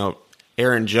star,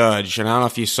 Aaron Judge. And I don't know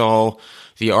if you saw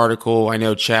the article. I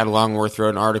know Chad Longworth wrote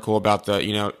an article about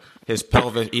his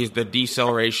pelvis, the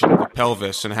deceleration of the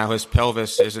pelvis, and how his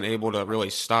pelvis isn't able to really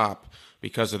stop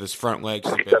because of his front leg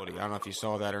stability. I don't know if you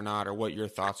saw that or not, or what your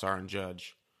thoughts are on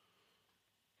Judge.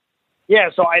 Yeah,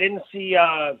 so I didn't see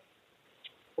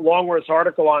Longworth's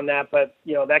article on that, but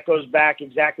that goes back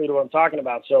exactly to what I'm talking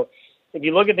about. So if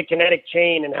you look at the kinetic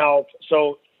chain and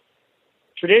so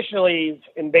traditionally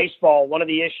in baseball, one of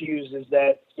the issues is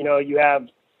that you have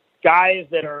guys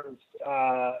that are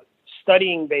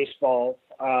studying baseball,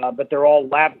 but they're all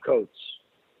lab coats.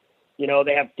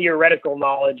 They have theoretical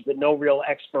knowledge, but no real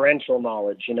experiential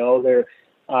knowledge. There's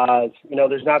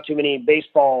not too many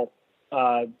baseball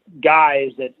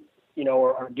guys that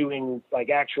are doing like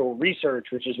actual research,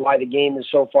 which is why the game is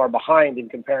so far behind in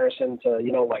comparison to,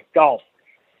 like golf.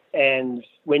 And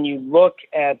when you look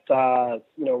at,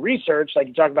 research, like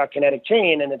you talk about kinetic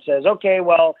chain, and it says, okay,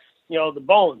 well, the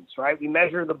bones, right? We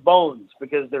measure the bones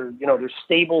because they're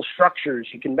stable structures.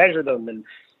 You can measure them, and,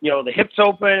 the hips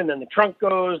open, and then the trunk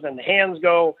goes, and then the hands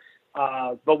go.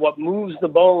 But what moves the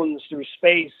bones through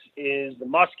space is the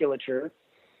musculature.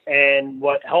 And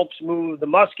what helps move the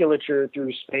musculature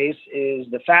through space is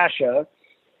the fascia.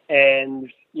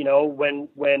 And,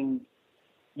 when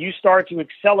you start to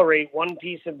accelerate one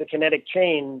piece of the kinetic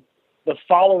chain, the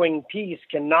following piece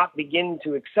cannot begin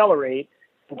to accelerate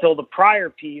until the prior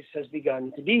piece has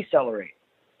begun to decelerate.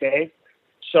 Okay.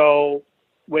 So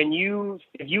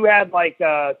if you had like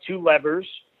two levers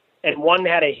and one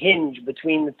had a hinge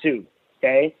between the two,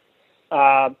 okay,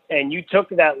 and you took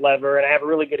that lever, and I have a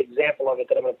really good example of it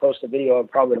that I'm going to post a video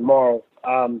of probably tomorrow.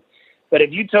 But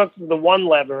if you took the one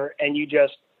lever and you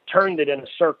just turned it in a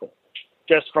circle,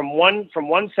 just from one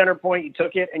center point, you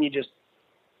took it and you just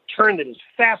turned it as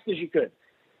fast as you could,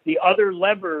 the other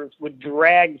levers would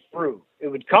drag through. It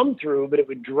would come through, but it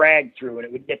would drag through, and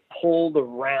it would get pulled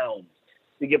around.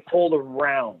 You get pulled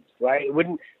around, right? It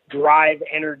wouldn't drive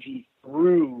energy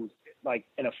through like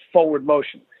in a forward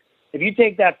motion. If you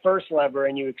take that first lever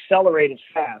and you accelerate it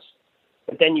fast,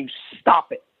 but then you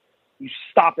stop it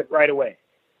right away,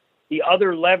 the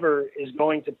other lever is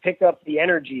going to pick up the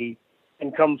energy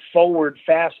and come forward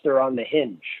faster on the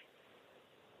hinge.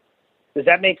 Does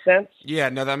that make sense? Yeah,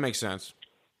 no, that makes sense.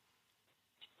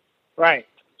 Right.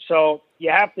 So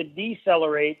you have to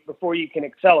decelerate before you can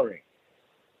accelerate.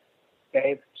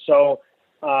 Okay. So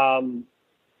a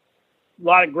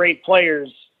lot of great players.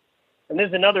 And this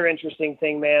is another interesting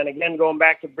thing, man. Again, going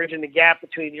back to bridging the gap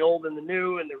between the old and the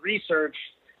new and the research.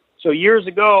 So years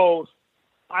ago,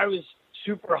 I was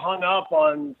super hung up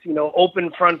on,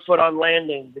 open front foot on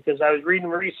landing, because I was reading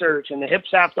research, and the hips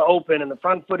have to open, and the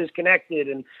front foot is connected,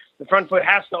 and the front foot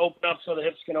has to open up so the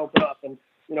hips can open up, and,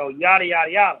 yada,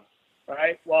 yada, yada.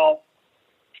 Right. Well,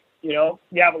 you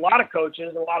have a lot of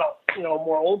coaches, a lot of,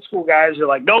 more old school guys who are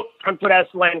like, nope, front foot has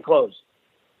to land closed.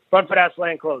 Front foot has to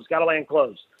land closed. Got to land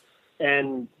closed.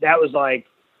 And that was like,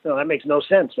 that makes no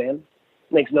sense, man.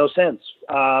 It makes no sense.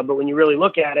 But when you really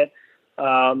look at it,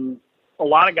 a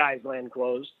lot of guys land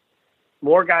closed.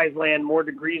 More guys land more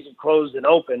degrees of closed than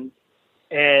open.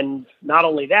 And not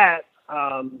only that,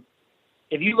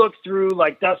 if you look through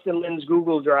like Dustin Lynn's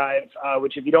Google Drive,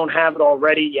 which if you don't have it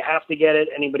already, you have to get it.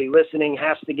 Anybody listening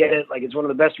has to get it. Like, it's one of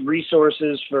the best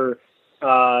resources for,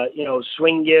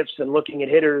 swing gifts and looking at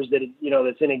hitters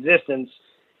that's in existence.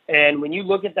 And when you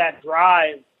look at that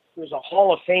drive, there's a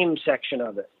Hall of Fame section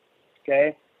of it.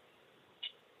 Okay.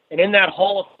 And in that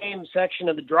Hall of Fame section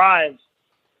of the drive,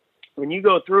 when you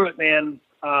go through it, man,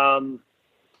 I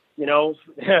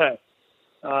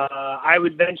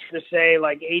would venture to say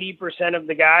like 80% of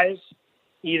the guys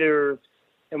either,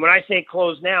 and when I say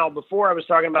close now, before I was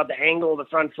talking about the angle of the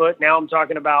front foot, now I'm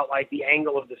talking about like the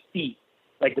angle of the feet,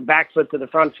 like the back foot to the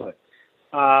front foot.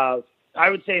 I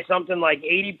would say something like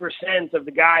 80% of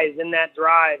the guys in that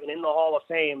drive and in the Hall of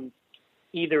Fame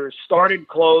either started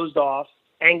closed off,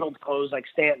 angled closed like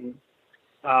Stanton,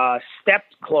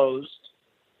 stepped closed,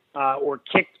 or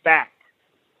kicked back.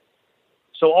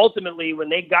 So ultimately, when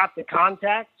they got the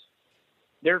contact,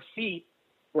 their feet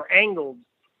were angled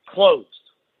closed,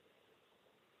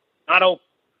 not open,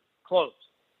 closed.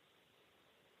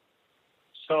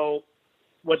 So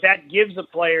what that gives a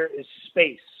player is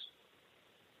space.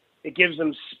 It gives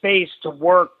them space to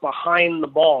work behind the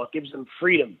ball. It gives them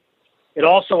freedom. It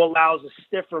also allows a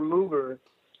stiffer mover.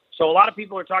 So a lot of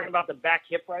people are talking about the back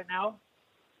hip right now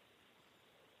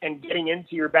and getting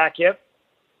into your back hip.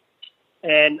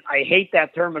 And I hate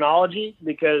that terminology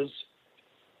because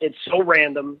it's so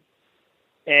random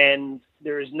and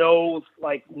there is no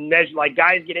measure. Like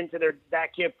guys get into their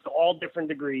back hip to all different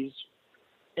degrees,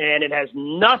 and it has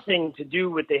nothing to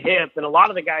do with the hip. And a lot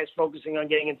of the guys focusing on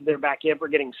getting into their back hip are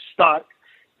getting stuck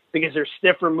because they're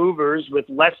stiffer movers with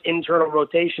less internal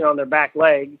rotation on their back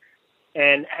leg.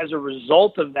 And as a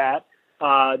result of that,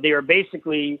 they are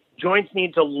basically, joints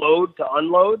need to load to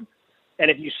unload. And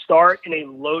if you start in a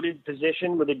loaded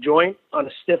position with a joint on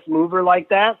a stiff mover like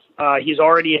that, he's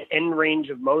already at end range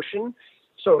of motion.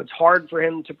 So it's hard for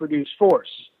him to produce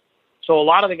force. So a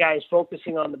lot of the guys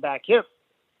focusing on the back hip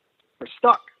are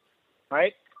stuck,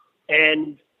 right?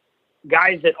 And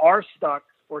guys that are stuck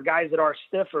or guys that are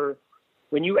stiffer,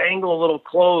 when you angle a little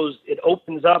closed, it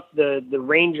opens up the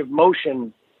range of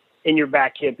motion in your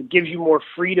back hip. It gives you more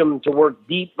freedom to work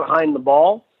deep behind the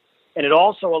ball. And it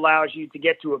also allows you to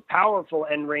get to a powerful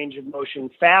end range of motion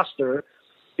faster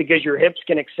because your hips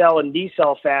can excel and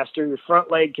decel faster, your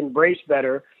front leg can brace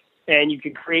better, and you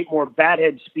can create more bat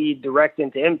head speed direct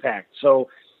into impact. So,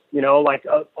 like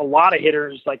a lot of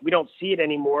hitters, like we don't see it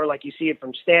anymore. Like you see it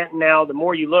from Stanton now. The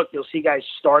more you look, you'll see guys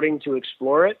starting to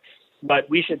explore it, but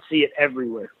we should see it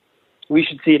everywhere. We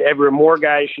should see it everywhere. More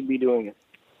guys should be doing it.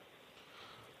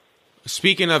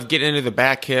 Speaking of getting into the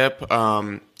back hip,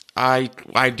 I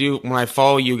do, when I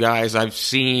follow you guys, I've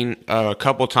seen a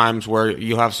couple times where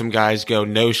you have some guys go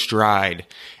no stride,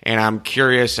 and I'm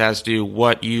curious as to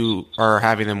what you are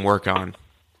having them work on.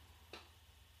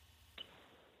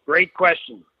 Great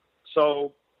question.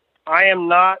 So I am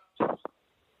not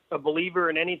a believer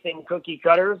in anything cookie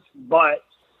cutters, but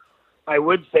I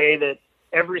would say that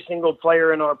every single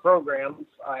player in our program,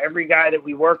 every guy that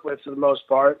we work with for the most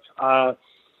part,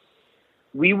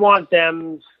 we want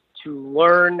them to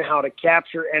learn how to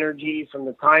capture energy from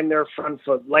the time their front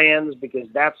foot lands, because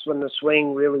that's when the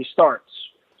swing really starts.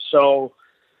 So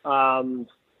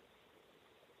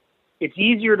it's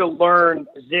easier to learn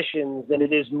positions than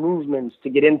it is movements to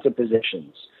get into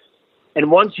positions. And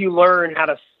once you learn how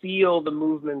to feel the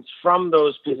movements from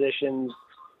those positions,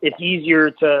 it's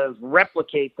easier to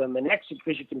replicate them and execute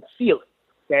because you can feel it,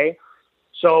 okay?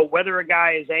 So whether a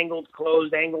guy is angled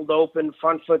closed, angled open,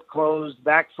 front foot closed,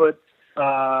 back foot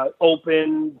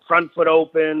open, front foot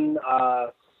open,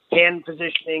 hand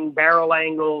positioning, barrel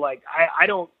angle. Like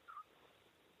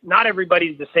not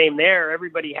everybody's the same there.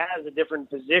 Everybody has a different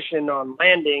position on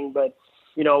landing, but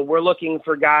we're looking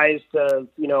for guys to,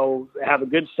 have a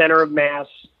good center of mass.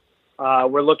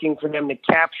 We're looking for them to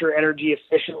capture energy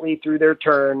efficiently through their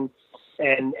turn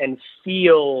and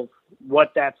feel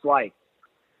what that's like.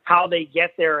 How they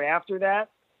get there after that,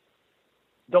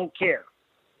 don't care.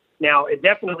 Now, it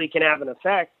definitely can have an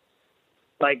effect.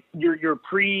 Like your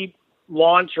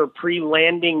pre-launch or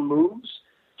pre-landing moves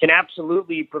can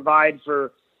absolutely provide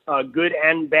for good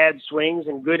and bad swings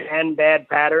and good and bad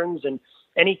patterns, and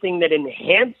anything that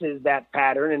enhances that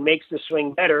pattern and makes the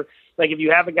swing better. Like if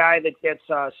you have a guy that gets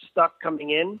stuck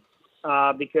coming in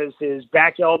because his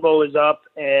back elbow is up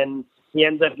and he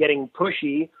ends up getting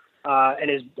pushy and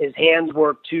his hands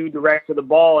work too direct to the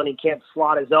ball and he can't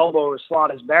slot his elbow or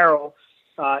slot his barrel,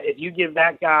 if you give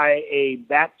that guy a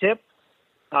bat tip,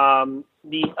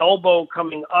 the elbow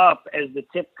coming up as the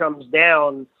tip comes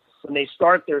down, when they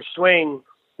start their swing,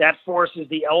 that forces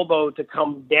the elbow to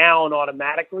come down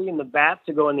automatically and the bat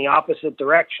to go in the opposite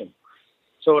direction.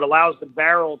 So it allows the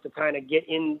barrel to kind of get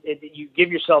in. You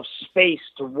give yourself space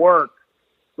to work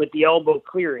with the elbow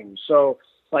clearing. So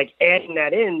like adding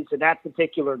that in to that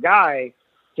particular guy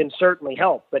can certainly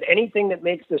help. But anything that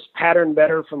makes this pattern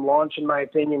better from launch, in my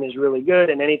opinion, is really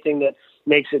good. And anything that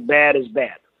makes it bad is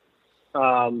bad.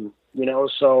 I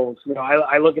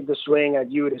look at the swing, I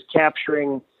view it as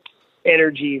capturing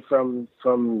energy from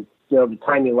the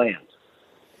time you land.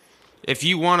 If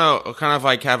you want to kind of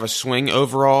like have a swing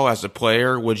overall as a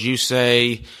player, would you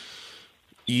say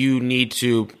you need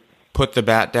to put the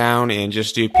bat down and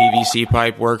just do PVC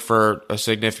pipe work for a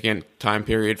significant time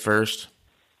period first?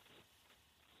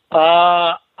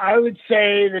 I would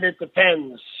say that it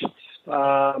depends,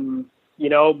 because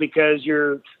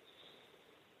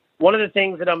one of the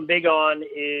things that I'm big on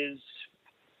is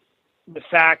the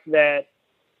fact that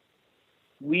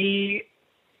we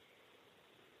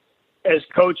as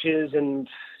coaches, and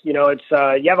it's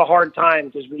you have a hard time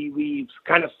because we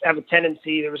kind of have a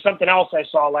tendency. There was something else I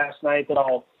saw last night that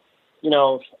I'll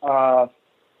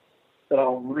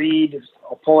read.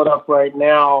 I'll pull it up right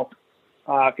now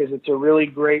because it's a really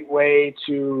great way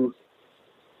to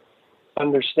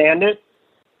understand it.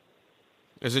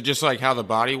 Is it just like how the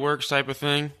body works type of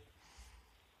thing?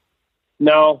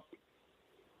 No.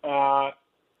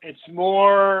 It's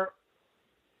more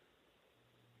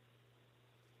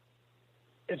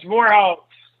how,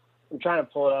 I'm trying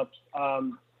to pull it up,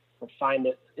 or find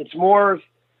it. It's more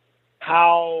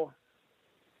how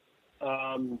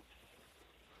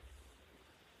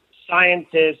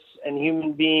scientists and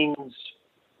human beings,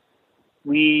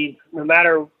 we, no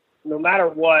matter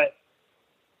what,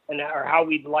 or how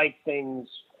we'd like things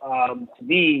to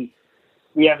be,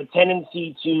 we have a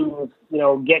tendency to,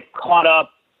 get caught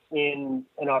up in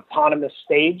an autonomous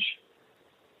stage.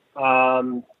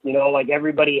 Like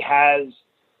everybody has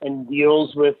and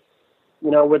deals with,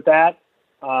 with that,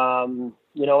 and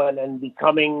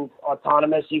becoming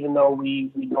autonomous, even though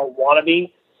we don't want to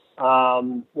be.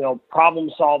 Problem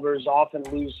solvers often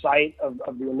lose sight of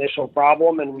the initial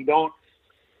problem, and we don't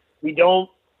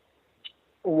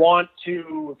want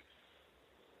to,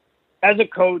 as a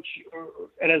coach,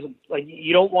 and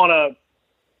you don't want to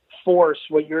force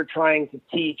what you're trying to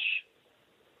teach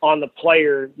on the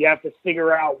player. You have to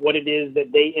figure out what it is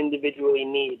that they individually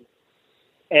need.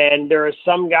 And there are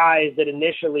some guys that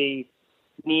initially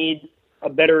need a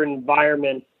better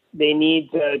environment. They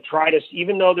need to try to,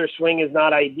 even though their swing is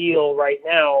not ideal right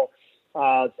now,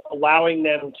 allowing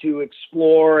them to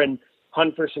explore and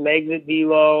hunt for some exit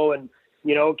velo and,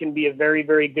 can be a very,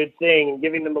 very good thing, and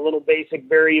giving them a little basic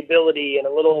variability and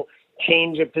a little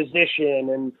change of position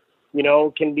and,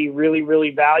 can be really,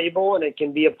 really valuable, and it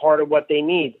can be a part of what they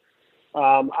need.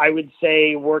 I would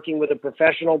say working with a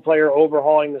professional player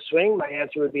overhauling the swing, my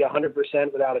answer would be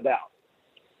 100% without a doubt.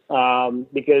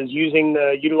 Because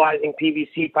utilizing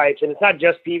PVC pipes, and it's not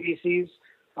just PVCs.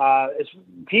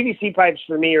 PVC pipes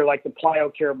for me are like the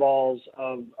plyo-care balls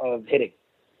of hitting.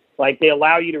 Like, they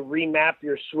allow you to remap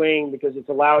your swing because it's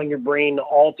allowing your brain to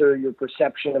alter your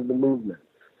perception of the movement.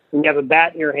 When you have a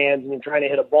bat in your hands and you're trying to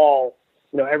hit a ball,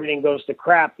 everything goes to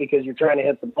crap because you're trying to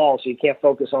hit the ball, so you can't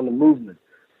focus on the movement.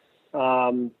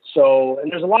 And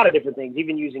there's a lot of different things,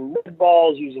 even using mid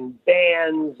balls, using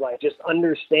bands, like just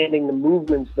understanding the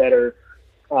movements better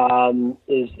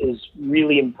is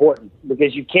really important,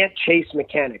 because you can't chase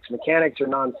mechanics. Mechanics are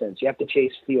nonsense. You have to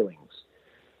chase feelings,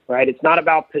 right? It's not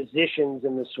about positions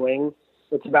in the swing.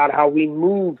 It's about how we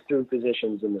move through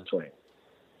positions in the swing.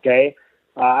 Okay.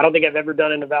 I don't think I've ever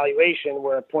done an evaluation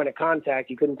where at point of contact,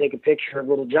 you couldn't take a picture of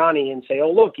little Johnny and say,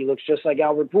 oh, look, he looks just like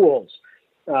Albert Pujols.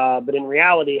 But in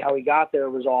reality, how he got there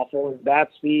was awful. His bat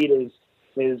speed,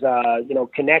 his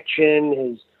connection,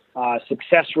 his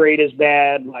success rate is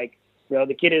bad. Like,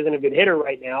 the kid isn't a good hitter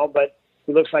right now, but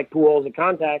he looks like Pujols at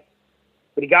contact,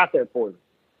 but he got there for him.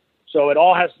 So it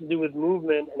all has to do with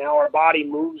movement and how our body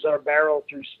moves our barrel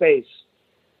through space.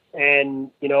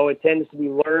 And, it tends to be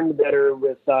learned better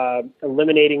with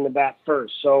eliminating the bat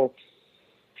first. So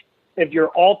if you're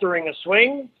altering a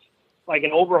swing, like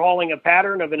an overhauling a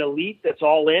pattern of an elite that's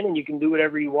all in and you can do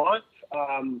whatever you want,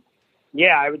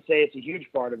 I would say it's a huge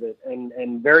part of it,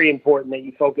 and very important that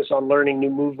you focus on learning new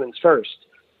movements first.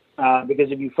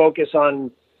 Because if you focus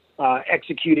on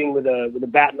executing with a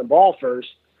bat and a ball first,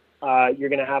 you're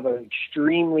going to have an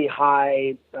extremely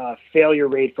high failure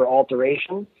rate for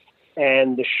alteration,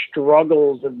 and the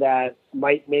struggles of that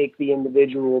might make the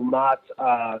individual not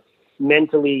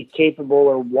mentally capable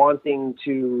or wanting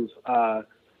to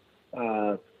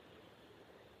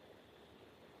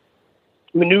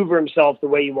maneuver himself the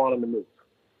way you want him to move.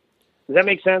 Does that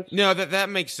make sense? No, that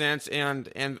makes sense.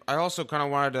 And I also kind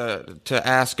of wanted to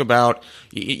ask about,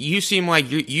 you seem like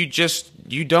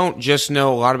you don't just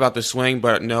know a lot about the swing,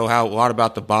 but know a lot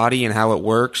about the body and how it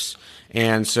works.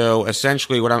 And so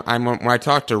essentially when I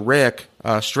talked to Rick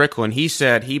Strickland, he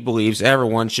said he believes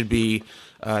everyone should be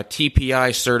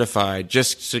TPI certified,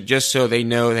 just so they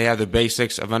know they have the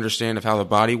basics of understanding of how the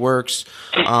body works.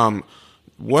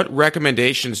 What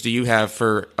recommendations do you have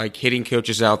for like hitting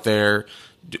coaches out there?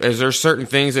 Is there certain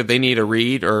things that they need to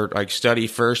read or like study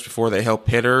first before they help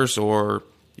hitters, or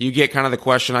you get kind of the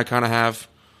question I kind of have?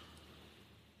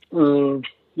 So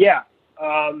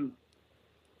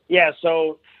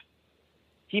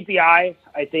TPI,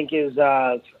 I think, is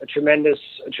a tremendous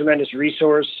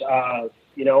resource.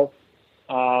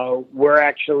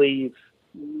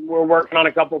 We're working on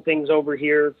a couple things over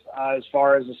here as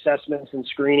far as assessments and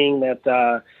screening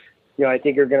that I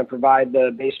think are going to provide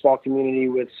the baseball community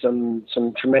with some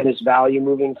tremendous value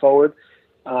moving forward.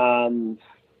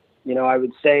 I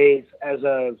would say as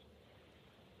a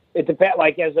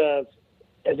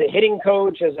hitting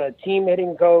coach, as a team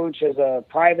hitting coach, as a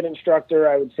private instructor,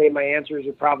 I would say my answers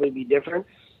would probably be different.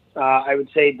 I would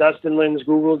say Dustin Lynn's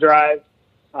Google Drive,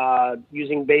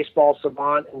 using Baseball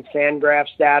Savant and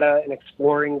Fangraphs data and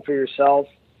exploring for yourself.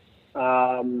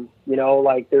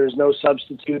 There's no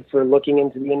substitute for looking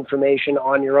into the information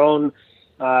on your own,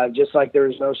 just like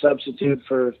there's no substitute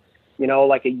for,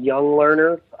 like a young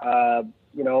learner,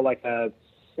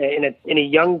 in a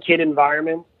young kid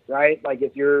environment, right? Like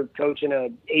if you're coaching a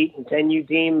 8 and 10U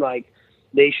team, like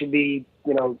they should be,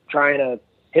 trying to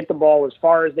hit the ball as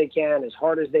far as they can, as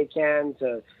hard as they can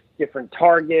to different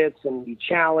targets and be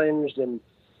challenged and,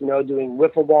 doing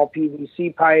wiffle ball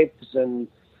PVC pipes and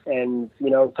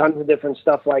tons of different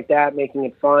stuff like that, making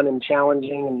it fun and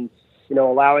challenging and,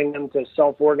 allowing them to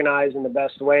self-organize in the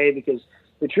best way, because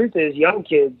the truth is young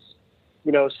kids,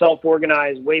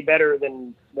 self-organize way better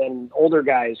than older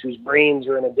guys whose brains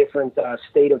are in a different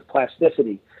state of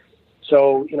plasticity.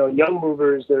 So, young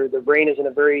movers, their brain is in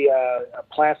a very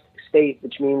plastic state,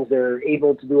 which means they're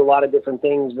able to do a lot of different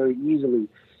things very easily.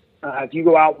 If you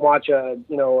go out and watch a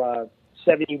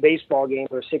 7U baseball game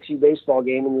or a 6U baseball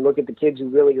game and you look at the kids who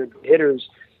really are hitters,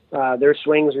 their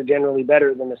swings are generally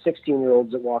better than the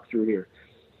 16-year-olds that walk through here.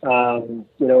 And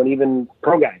even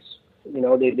pro guys,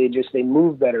 they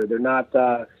move better. They're not,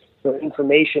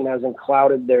 information hasn't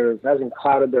clouded their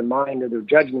mind or their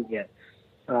judgment yet.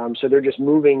 So they're just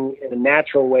moving in a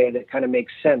natural way that kind of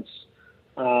makes sense.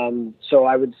 So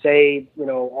I would say,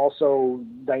 also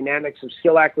dynamics of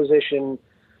skill acquisition,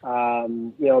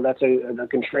 that's a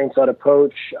constraints-led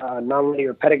approach,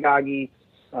 nonlinear pedagogy.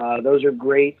 Those are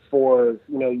great for,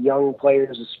 young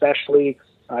players especially.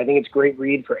 I think it's a great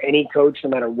read for any coach, no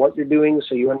matter what you're doing,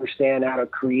 so you understand how to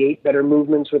create better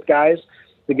movements with guys,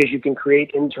 because you can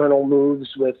create internal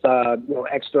moves with,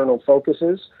 external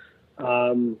focuses.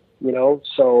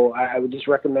 So I would just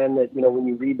recommend that, when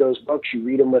you read those books, you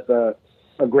read them with a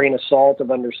grain of salt of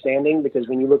understanding, because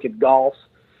when you look at golf,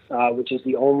 which is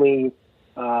the only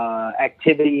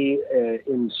activity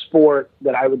in sport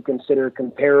that I would consider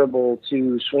comparable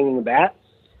to swinging a bat,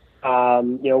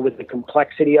 with the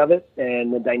complexity of it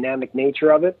and the dynamic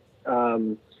nature of it.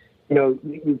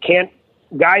 You can't,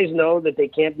 guys know that they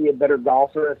can't be a better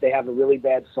golfer if they have a really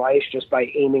bad slice just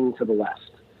by aiming to the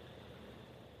left.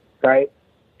 Right.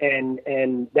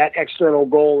 And that external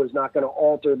goal is not going to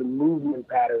alter the movement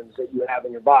patterns that you have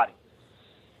in your body.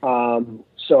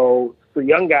 So for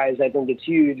young guys, I think it's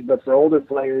huge, but for older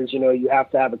players, you have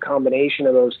to have a combination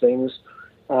of those things.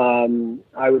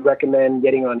 I would recommend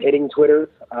getting on hitting Twitter.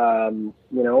 I've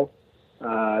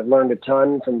learned a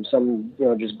ton from some,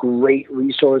 just great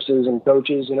resources and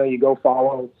coaches. You go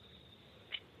follow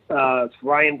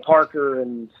Ryan Parker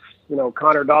and,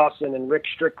 Connor Dawson and Rick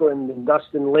Strickland and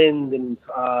Dustin Lind and,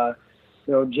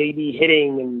 JD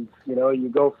Hitting, and, you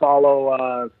go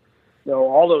follow,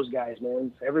 all those guys,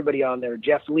 man, everybody on there,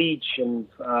 Jeff Leach and,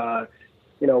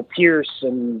 Pierce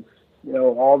and,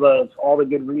 all the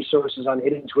good resources on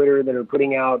hitting Twitter that are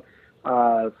putting out,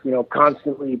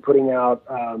 constantly putting out,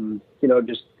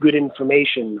 just good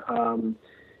information.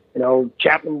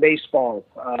 Chapman Baseball,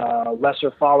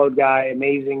 lesser followed guy,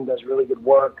 amazing, does really good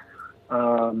work.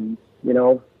 Tons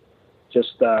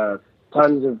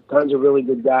of really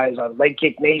good guys on Leg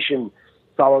Kick Nation.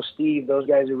 Follow Steve; those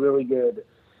guys are really good.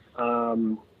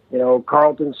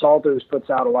 Carlton Salters puts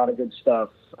out a lot of good stuff.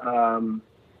 A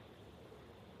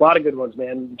lot of good ones,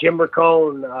 man. Jim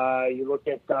Racone. You look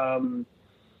at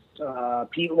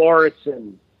Pete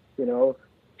Lauritsen.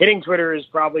 Hitting Twitter is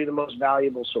probably the most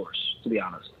valuable source, to be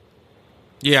honest.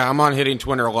 Yeah, I'm on hitting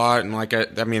Twitter a lot, and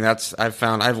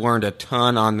I've learned a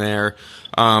ton on there.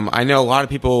 I know a lot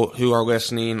of people who are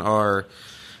listening are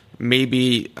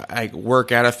maybe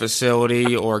work at a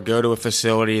facility or go to a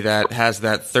facility that has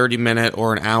that 30-minute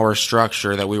or an hour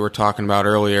structure that we were talking about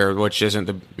earlier, which isn't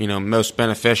the most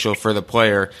beneficial for the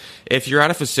player. If you're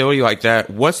at a facility like that,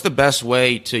 what's the best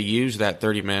way to use that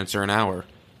 30 minutes or an hour?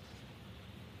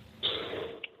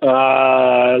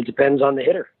 Depends on the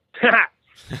hitter.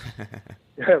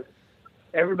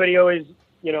 Everybody always,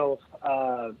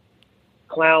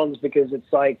 clowns because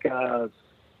it's like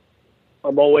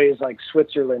I'm always like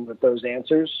Switzerland with those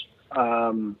answers,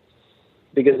 because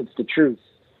it's the truth.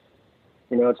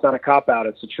 It's not a cop-out,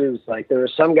 it's the truth. Like, there are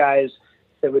some guys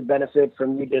that would benefit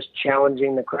from you just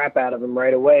challenging the crap out of them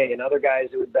right away, and other guys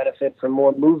that would benefit from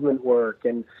more movement work,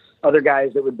 and other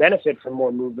guys that would benefit from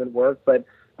more movement work, but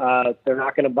they're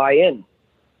not going to buy in.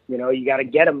 You got to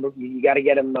get them. You got to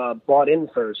get them bought in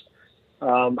first.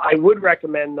 I would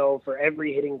recommend, though, for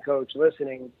every hitting coach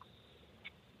listening,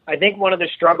 I think one of the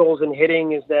struggles in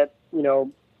hitting is that,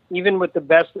 even with the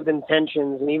best of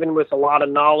intentions and even with a lot of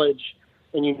knowledge,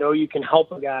 and you can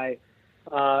help a guy,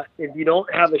 if you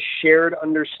don't have a shared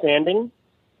understanding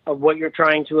of what you're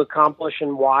trying to accomplish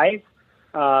and why,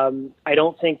 I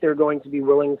don't think they're going to be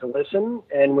willing to listen.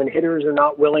 And when hitters are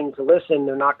not willing to listen,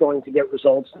 they're not going to get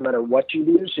results no matter what you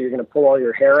do. So you're going to pull all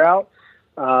your hair out.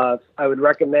 I would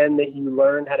recommend that you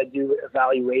learn how to do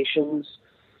evaluations,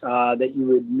 that you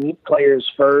would meet players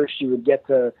first. You would get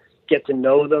to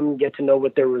know them, get to know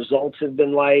what their results have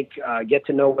been like, get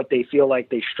to know what they feel like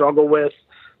they struggle with,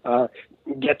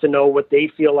 get to know what they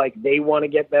feel like they want to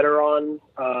get better on,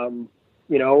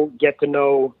 get to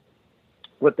know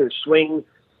what their swing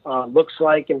looks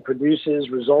like and produces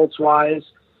results-wise,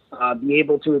 be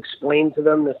able to explain to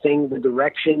them the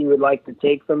direction you would like to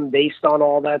take them based on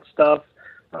all that stuff,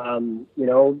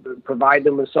 provide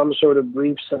them with some sort of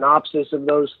brief synopsis of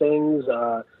those things,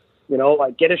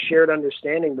 get a shared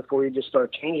understanding before you just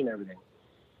start changing everything.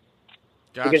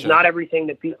 Gotcha. Because not everything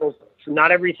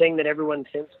that everyone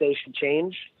thinks they should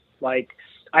change. Like,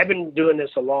 I've been doing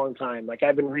this a long time. Like,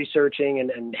 I've been researching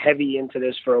and heavy into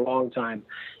this for a long time.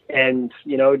 And,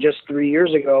 just 3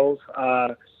 years ago,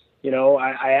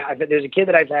 there's a kid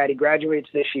that I've had, he graduates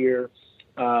this year.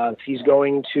 He's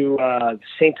going to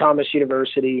St. Thomas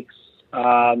University,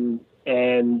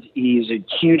 and he's a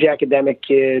huge academic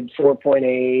kid,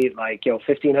 4.8,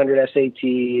 1,500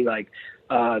 SAT,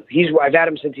 I've had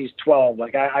him since he's 12.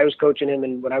 Like, I was coaching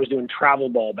him when I was doing travel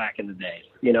ball back in the day,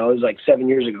 it was like 7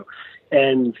 years ago.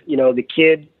 And, the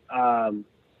kid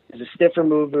is a stiffer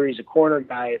mover. He's a corner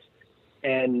guy.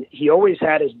 And he always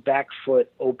had his back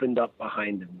foot opened up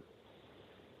behind him.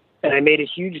 And I made a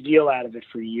huge deal out of it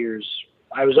for years.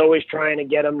 I was always trying to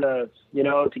get him to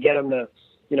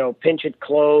pinch it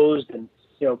closed and,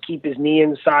 keep his knee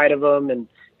inside of him.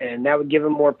 And that would give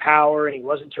him more power. And he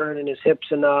wasn't turning his hips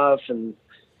enough. And,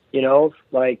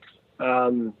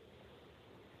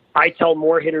 I tell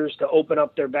more hitters to open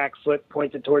up their back foot,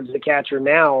 point it towards the catcher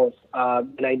now,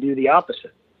 than I do the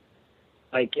opposite.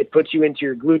 Like, it puts you into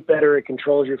your glute better. It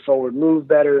controls your forward move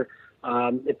better.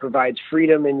 It provides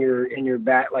freedom in your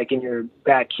back, in your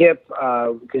back hip,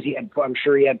 because I'm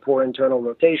sure he had poor internal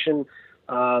rotation.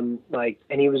 And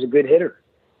he was a good hitter.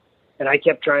 And I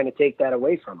kept trying to take that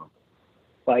away from him.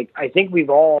 I think we've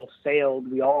all failed.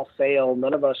 We all fail.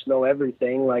 None of us know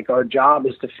everything. Our job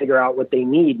is to figure out what they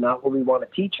need, not what we want to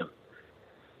teach them.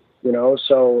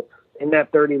 So in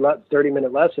that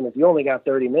 30-minute lesson, if you only got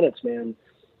 30 minutes, man,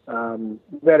 you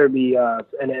better be, and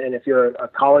if you're a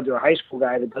college or a high school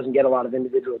guy that doesn't get a lot of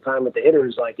individual time with the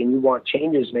hitters, and you want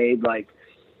changes made,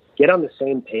 get on the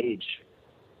same page.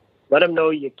 Let them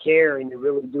know you care and you're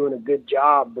really doing a good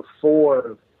job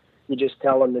before you just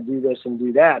tell them to do this and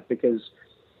do that, because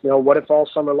what if all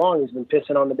summer long he's been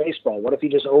pissing on the baseball? What if he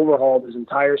just overhauled his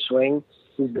entire swing?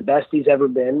 He's the best he's ever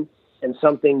been, and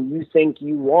something you think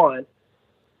you want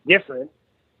different,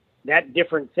 that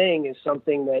different thing is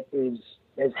something that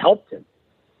has helped him.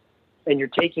 And you're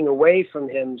taking away from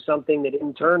him something that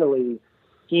internally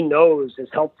he knows has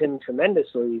helped him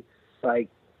tremendously.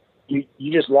 You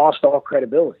just lost all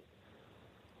credibility.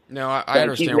 No, I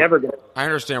understand. I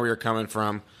understand where you're coming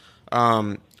from.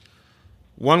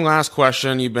 One last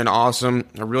question. You've been awesome.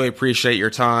 I really appreciate your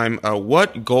time.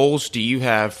 What goals do you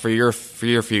have for your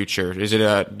future? Is it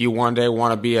do you one day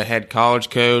want to be a head college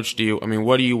coach?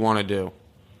 What do you want to do?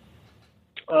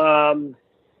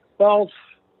 Well,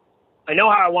 I know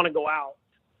how I want to go out.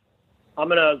 I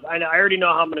already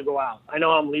know how I'm gonna go out. I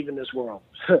know I'm leaving this world.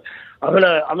 I'm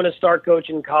gonna start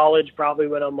coaching college probably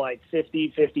when I'm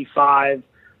 50, 55.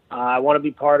 I want to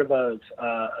be part of a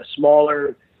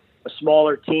smaller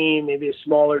team, maybe a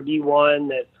smaller D1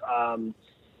 that,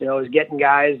 is getting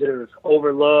guys that are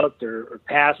overlooked or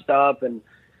passed up. And,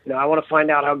 I want to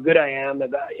find out how good I am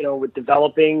about, with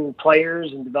developing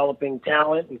players and developing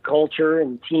talent and culture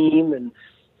and team and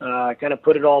kind of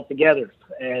put it all together.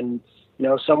 And,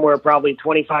 somewhere probably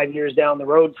 25 years down the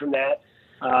road from that,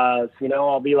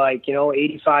 I'll be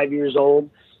 85 years old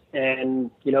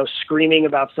and, screaming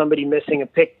about somebody missing a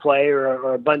pick play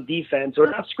or a bunt defense, or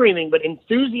not screaming, but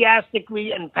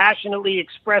enthusiastically and passionately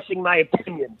expressing my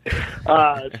opinion,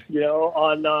 on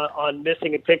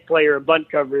missing a pick play or a bunt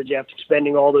coverage after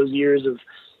spending all those years of,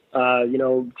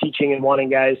 teaching and wanting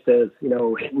guys to,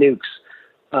 hit nukes.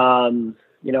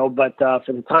 But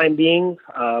for the time being,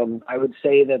 I would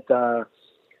say that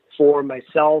for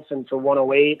myself and for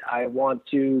 108, I want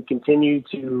to continue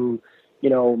to,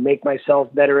 make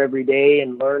myself better every day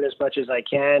and learn as much as I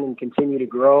can and continue to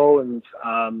grow and,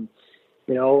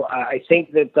 I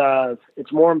think that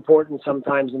it's more important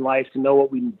sometimes in life to know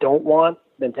what we don't want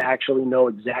than to actually know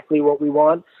exactly what we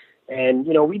want. And,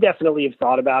 we definitely have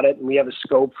thought about it, and we have a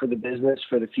scope for the business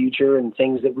for the future and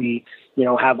things that we,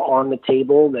 have on the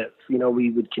table that,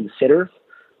 we would consider.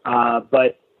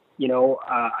 But,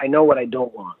 I know what I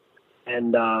don't want.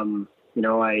 And,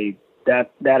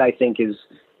 that I think is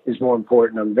more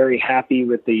important. I'm very happy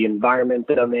with the environment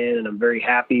that I'm in, and I'm very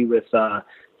happy with the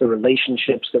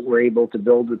relationships that we're able to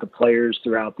build with the players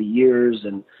throughout the years,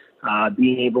 and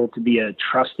being able to be a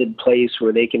trusted place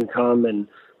where they can come and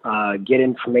get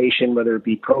information, whether it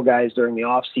be pro guys during the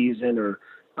off season or,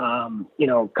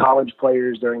 college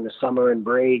players during the summer and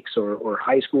breaks, or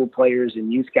high school players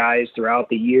and youth guys throughout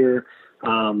the year.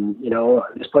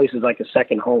 This place is like a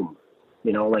second home,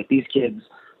 like these kids.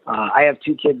 I have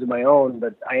 2 kids of my own,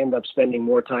 but I end up spending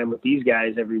more time with these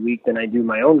guys every week than I do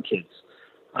my own kids,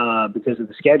 because of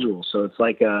the schedule. So it's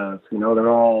like, they're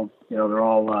all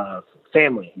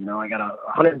family. I got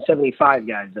 175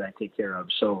 guys that I take care of.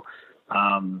 So,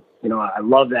 I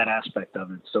love that aspect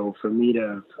of it. So for me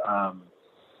to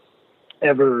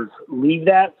ever leave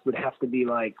that would have to be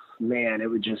like, man, it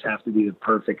would just have to be the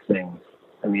perfect thing.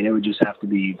 I mean, it would have to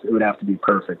be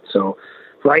perfect. So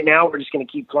right now we're just going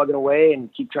to keep plugging away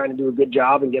and keep trying to do a good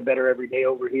job and get better every day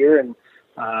over here. And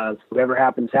whatever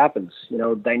happens, happens.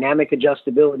 Dynamic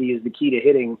adjustability is the key to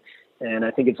hitting. And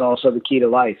I think it's also the key to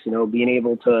life, being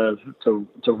able to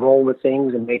roll with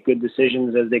things and make good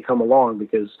decisions as they come along,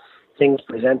 because things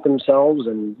present themselves.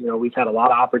 And, we've had a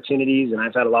lot of opportunities, and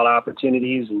I've had a lot of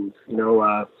opportunities, and,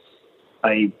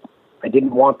 I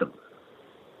didn't want them,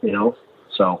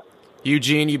 so.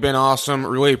 Eugene, you've been awesome.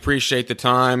 Really appreciate the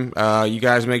time. You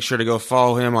guys make sure to go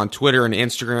follow him on Twitter and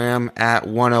Instagram at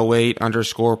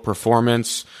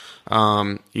 108_performance.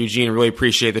 Eugene, really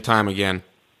appreciate the time again.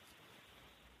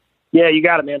 Yeah, you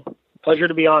got it, man. Pleasure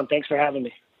to be on. Thanks for having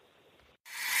me.